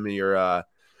 and send me your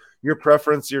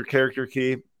preference, your character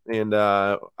key, and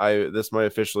this might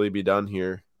officially be done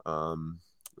here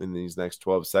in these next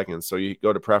 12 seconds. So you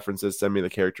go to preferences, send me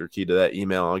the character key to that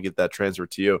email. I'll get that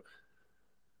transferred to you.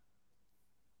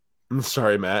 I'm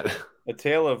sorry, Matt. A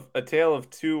tale of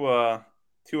two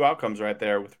outcomes right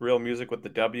there, with real music with the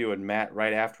W and Matt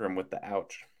right after him with the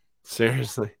ouch.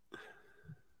 Seriously.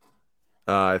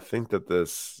 I think that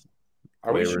this.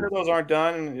 Are we sure those aren't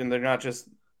done and they're not just?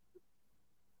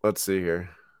 Let's see here.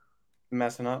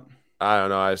 Messing up. I don't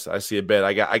know. I see a bit.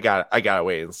 I gotta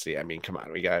wait and see. I mean, come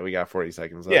on. We got 40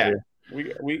 seconds left. Yeah,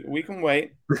 here. We can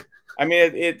wait. I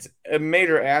mean, it's a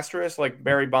major asterisk, like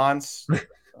Barry Bonds'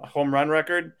 home run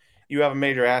record. You have a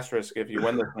major asterisk if you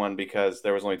win this one because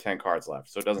there was only 10 cards left.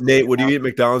 So it doesn't. Nate, would you eat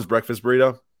McDonald's breakfast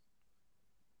burrito?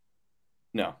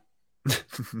 No.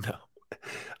 No.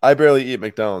 I barely eat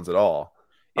McDonald's at all.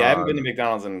 Yeah, I haven't been to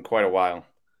McDonald's in quite a while.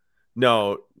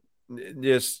 No,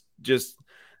 just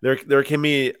there can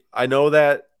be. I know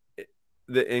that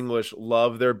the English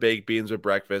love their baked beans with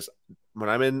breakfast. When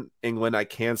I'm in England, I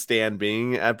can't stand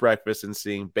being at breakfast and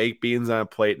seeing baked beans on a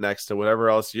plate next to whatever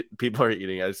else people are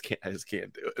eating. I just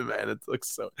can't do it, man. It looks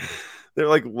so. They're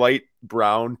like light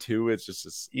brown too. It's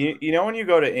just You know when you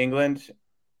go to England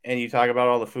and you talk about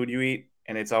all the food you eat,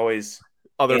 and it's always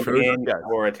other food. Indian Yeah.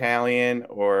 or Italian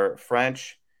or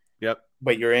French, Yep.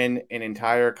 but you're in an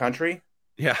entire country.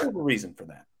 Yeah. There's a reason for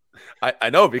that. I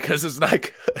know because it's not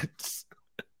good.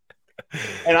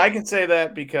 And I can say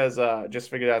that because just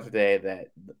figured out today that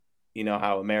you know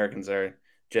how Americans are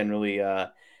generally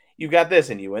you got this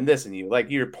in you and this in you, like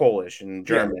you're Polish and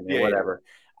German and whatever.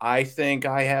 Yeah. I think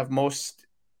I have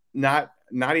not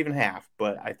even half,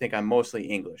 but I think I'm mostly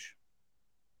English.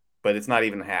 But it's not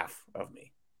even half of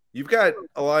me. You've got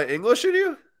a lot of English in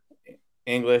you?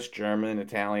 English, German,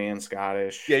 Italian,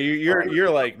 Scottish. Yeah,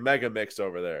 you're like mega mix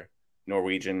over there.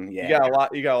 Norwegian, yeah.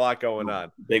 You got a lot going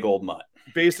on. Big old mutt.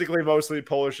 Basically mostly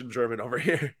Polish and German over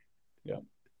here. Yeah.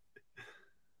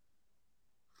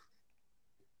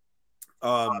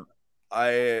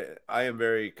 I am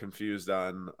very confused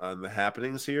on the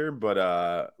happenings here,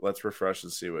 but let's refresh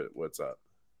and see what's up.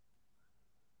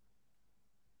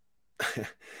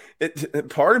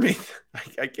 Part of me,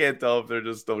 I can't tell if they're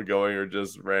just still going or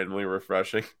just randomly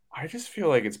refreshing. I just feel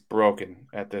like it's broken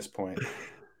at this point.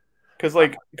 Because,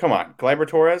 like, come on, Gleyber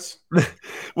Torres.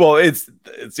 Well, it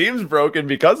seems broken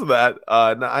because of that.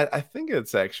 No, I think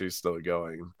it's actually still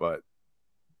going, but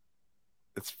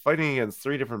it's fighting against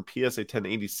 3 different PSA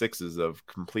 1086s of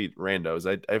complete randos.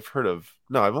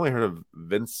 I've only heard of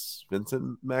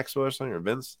Vincent Maxwell or something, or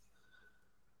Vince.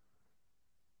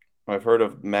 I've heard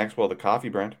of Maxwell, the coffee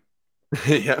brand.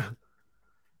 Yeah.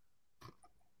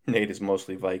 Nate is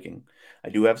mostly Viking. I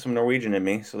do have some Norwegian in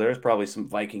me, so there's probably some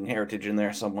Viking heritage in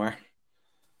there somewhere.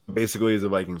 Basically, he's a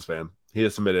Vikings fan. He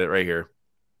just submitted it right here.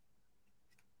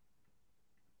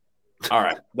 All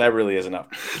right, that really is enough.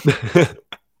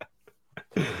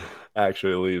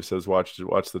 Actually, Leave says watch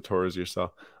the tours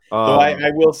yourself. Though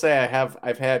I will say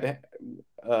I've had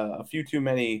a few too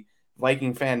many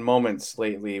Viking fan moments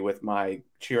lately with my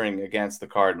cheering against the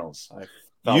Cardinals. I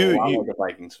felt a lot like a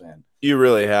Vikings fan. You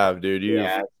really have, dude.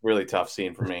 Yeah, it's really tough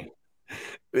scene for me.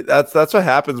 That's what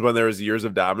happens when there's years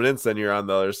of dominance. Then you're on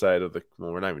the other side of the.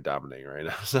 Well, we're not even dominating right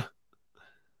now. So.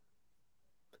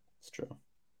 It's true.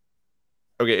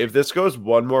 Okay, if this goes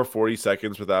one more 40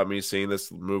 seconds without me seeing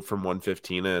this move from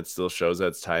 115 and it still shows that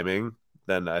it's timing,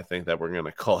 then I think that we're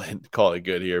gonna call it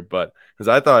good here. But because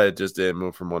I thought it just didn't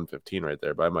move from 115 right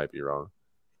there, but I might be wrong.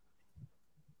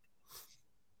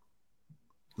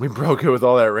 We broke it with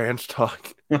all that ranch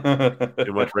talk.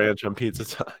 Too much ranch on pizza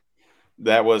talk.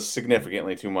 That was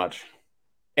significantly too much.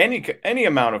 Any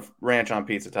amount of ranch on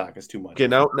pizza talk is too much. Okay,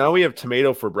 now we have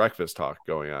tomato for breakfast talk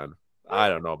going on. I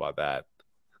don't know about that.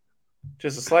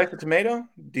 Just a slice of tomato?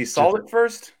 Do you salt it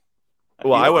first?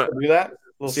 Well, I wouldn't do that.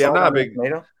 See, I'm not a big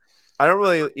tomato. I don't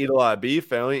really eat a lot of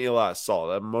beef. I only eat a lot of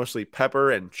salt. I'm mostly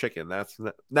pepper and chicken. That's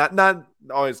not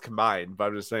always combined, but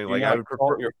I'm just saying, like, I would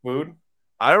prefer your food.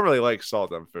 I don't really like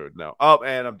salt on food. No. Oh,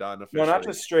 and I'm done. Officially. No, not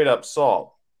just straight up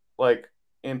salt. Like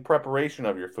in preparation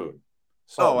of your food.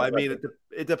 Salt I mean,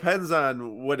 it depends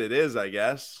on what it is, I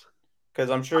guess. Because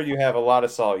I'm sure you have a lot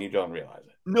of salt, you don't realize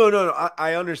it. No.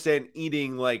 I understand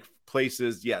eating like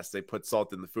places. Yes, they put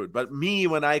salt in the food, but me,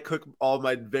 when I cook all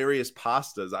my various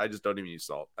pastas, I just don't even use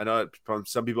salt. I know from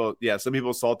some people, some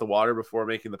people salt the water before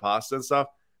making the pasta and stuff.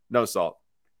 No salt.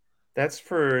 That's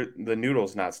for the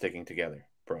noodles not sticking together,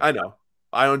 bro. I know.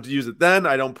 I don't use it then.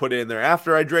 I don't put it in there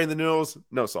after I drain the noodles.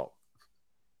 No salt.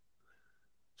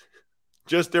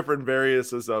 Just different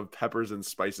variances of peppers and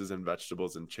spices and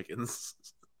vegetables and chickens.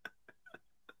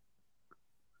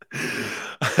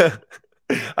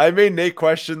 I made Nate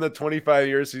question the 25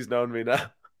 years he's known me now.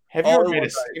 Have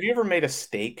you ever made a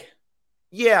steak?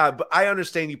 Yeah, but I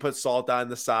understand you put salt on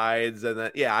the sides and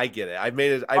then I get it. I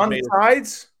made it on the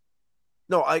sides?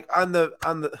 No, like on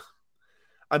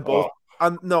both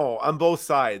on both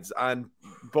sides. On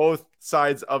both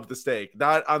sides of the steak,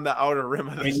 not on the outer rim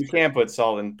of the steak. You can't put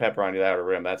salt and pepper on the outer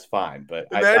rim, that's fine. But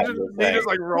imagine me just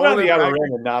like rolling on the outer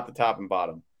rim and not the top and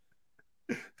bottom.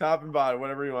 Top and bottom,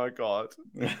 whatever you want to call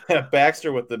it.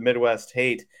 Baxter with the Midwest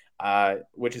hate,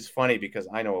 which is funny because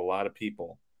I know a lot of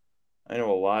people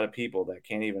that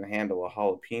can't even handle a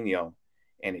jalapeno,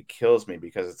 and it kills me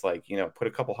because it's like, put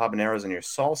a couple habaneros in your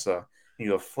salsa, and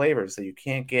you have flavors that you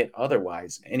can't get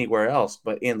otherwise anywhere else,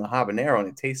 but in the habanero, and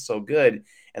it tastes so good.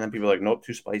 And then people are like, nope,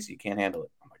 too spicy, you can't handle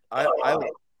it. I'm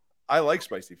like, I like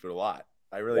spicy food a lot.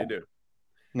 I really do.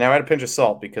 Now add a pinch of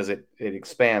salt because it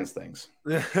expands things,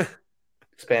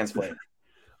 expands flavor.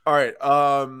 All right.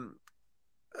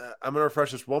 I'm gonna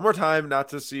refresh this one more time, not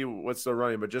to see what's still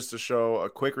running, but just to show a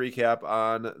quick recap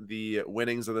on the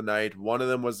winnings of the night. One of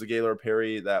them was the Gaylord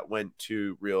Perry that went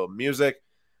to Real Music.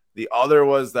 The other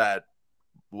was that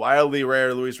wildly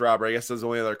rare Luis Robert. I guess that's the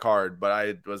only other card, but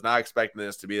I was not expecting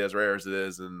this to be as rare as it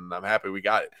is, and I'm happy we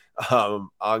got it.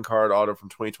 On card auto from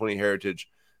 2020 Heritage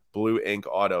Blue Ink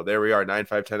Auto. There we are,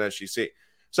 9510 SGC.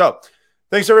 So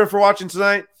thanks everyone for watching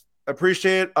tonight.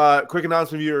 Appreciate it. Quick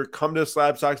announcement: you come to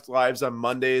Slab Sox Lives on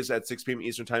Mondays at 6 p.m.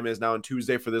 Eastern Time. It is now on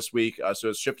Tuesday for this week, so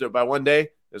it's shifted by one day.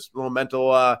 There's a little mental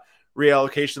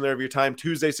reallocation there of your time.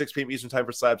 Tuesday, 6 p.m. Eastern Time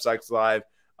for Slab Sox Live.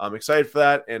 I'm excited for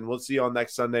that, and we'll see you on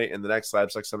next Sunday in the next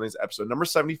Slab Sox Sundays episode number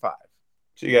 75.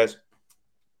 See you guys.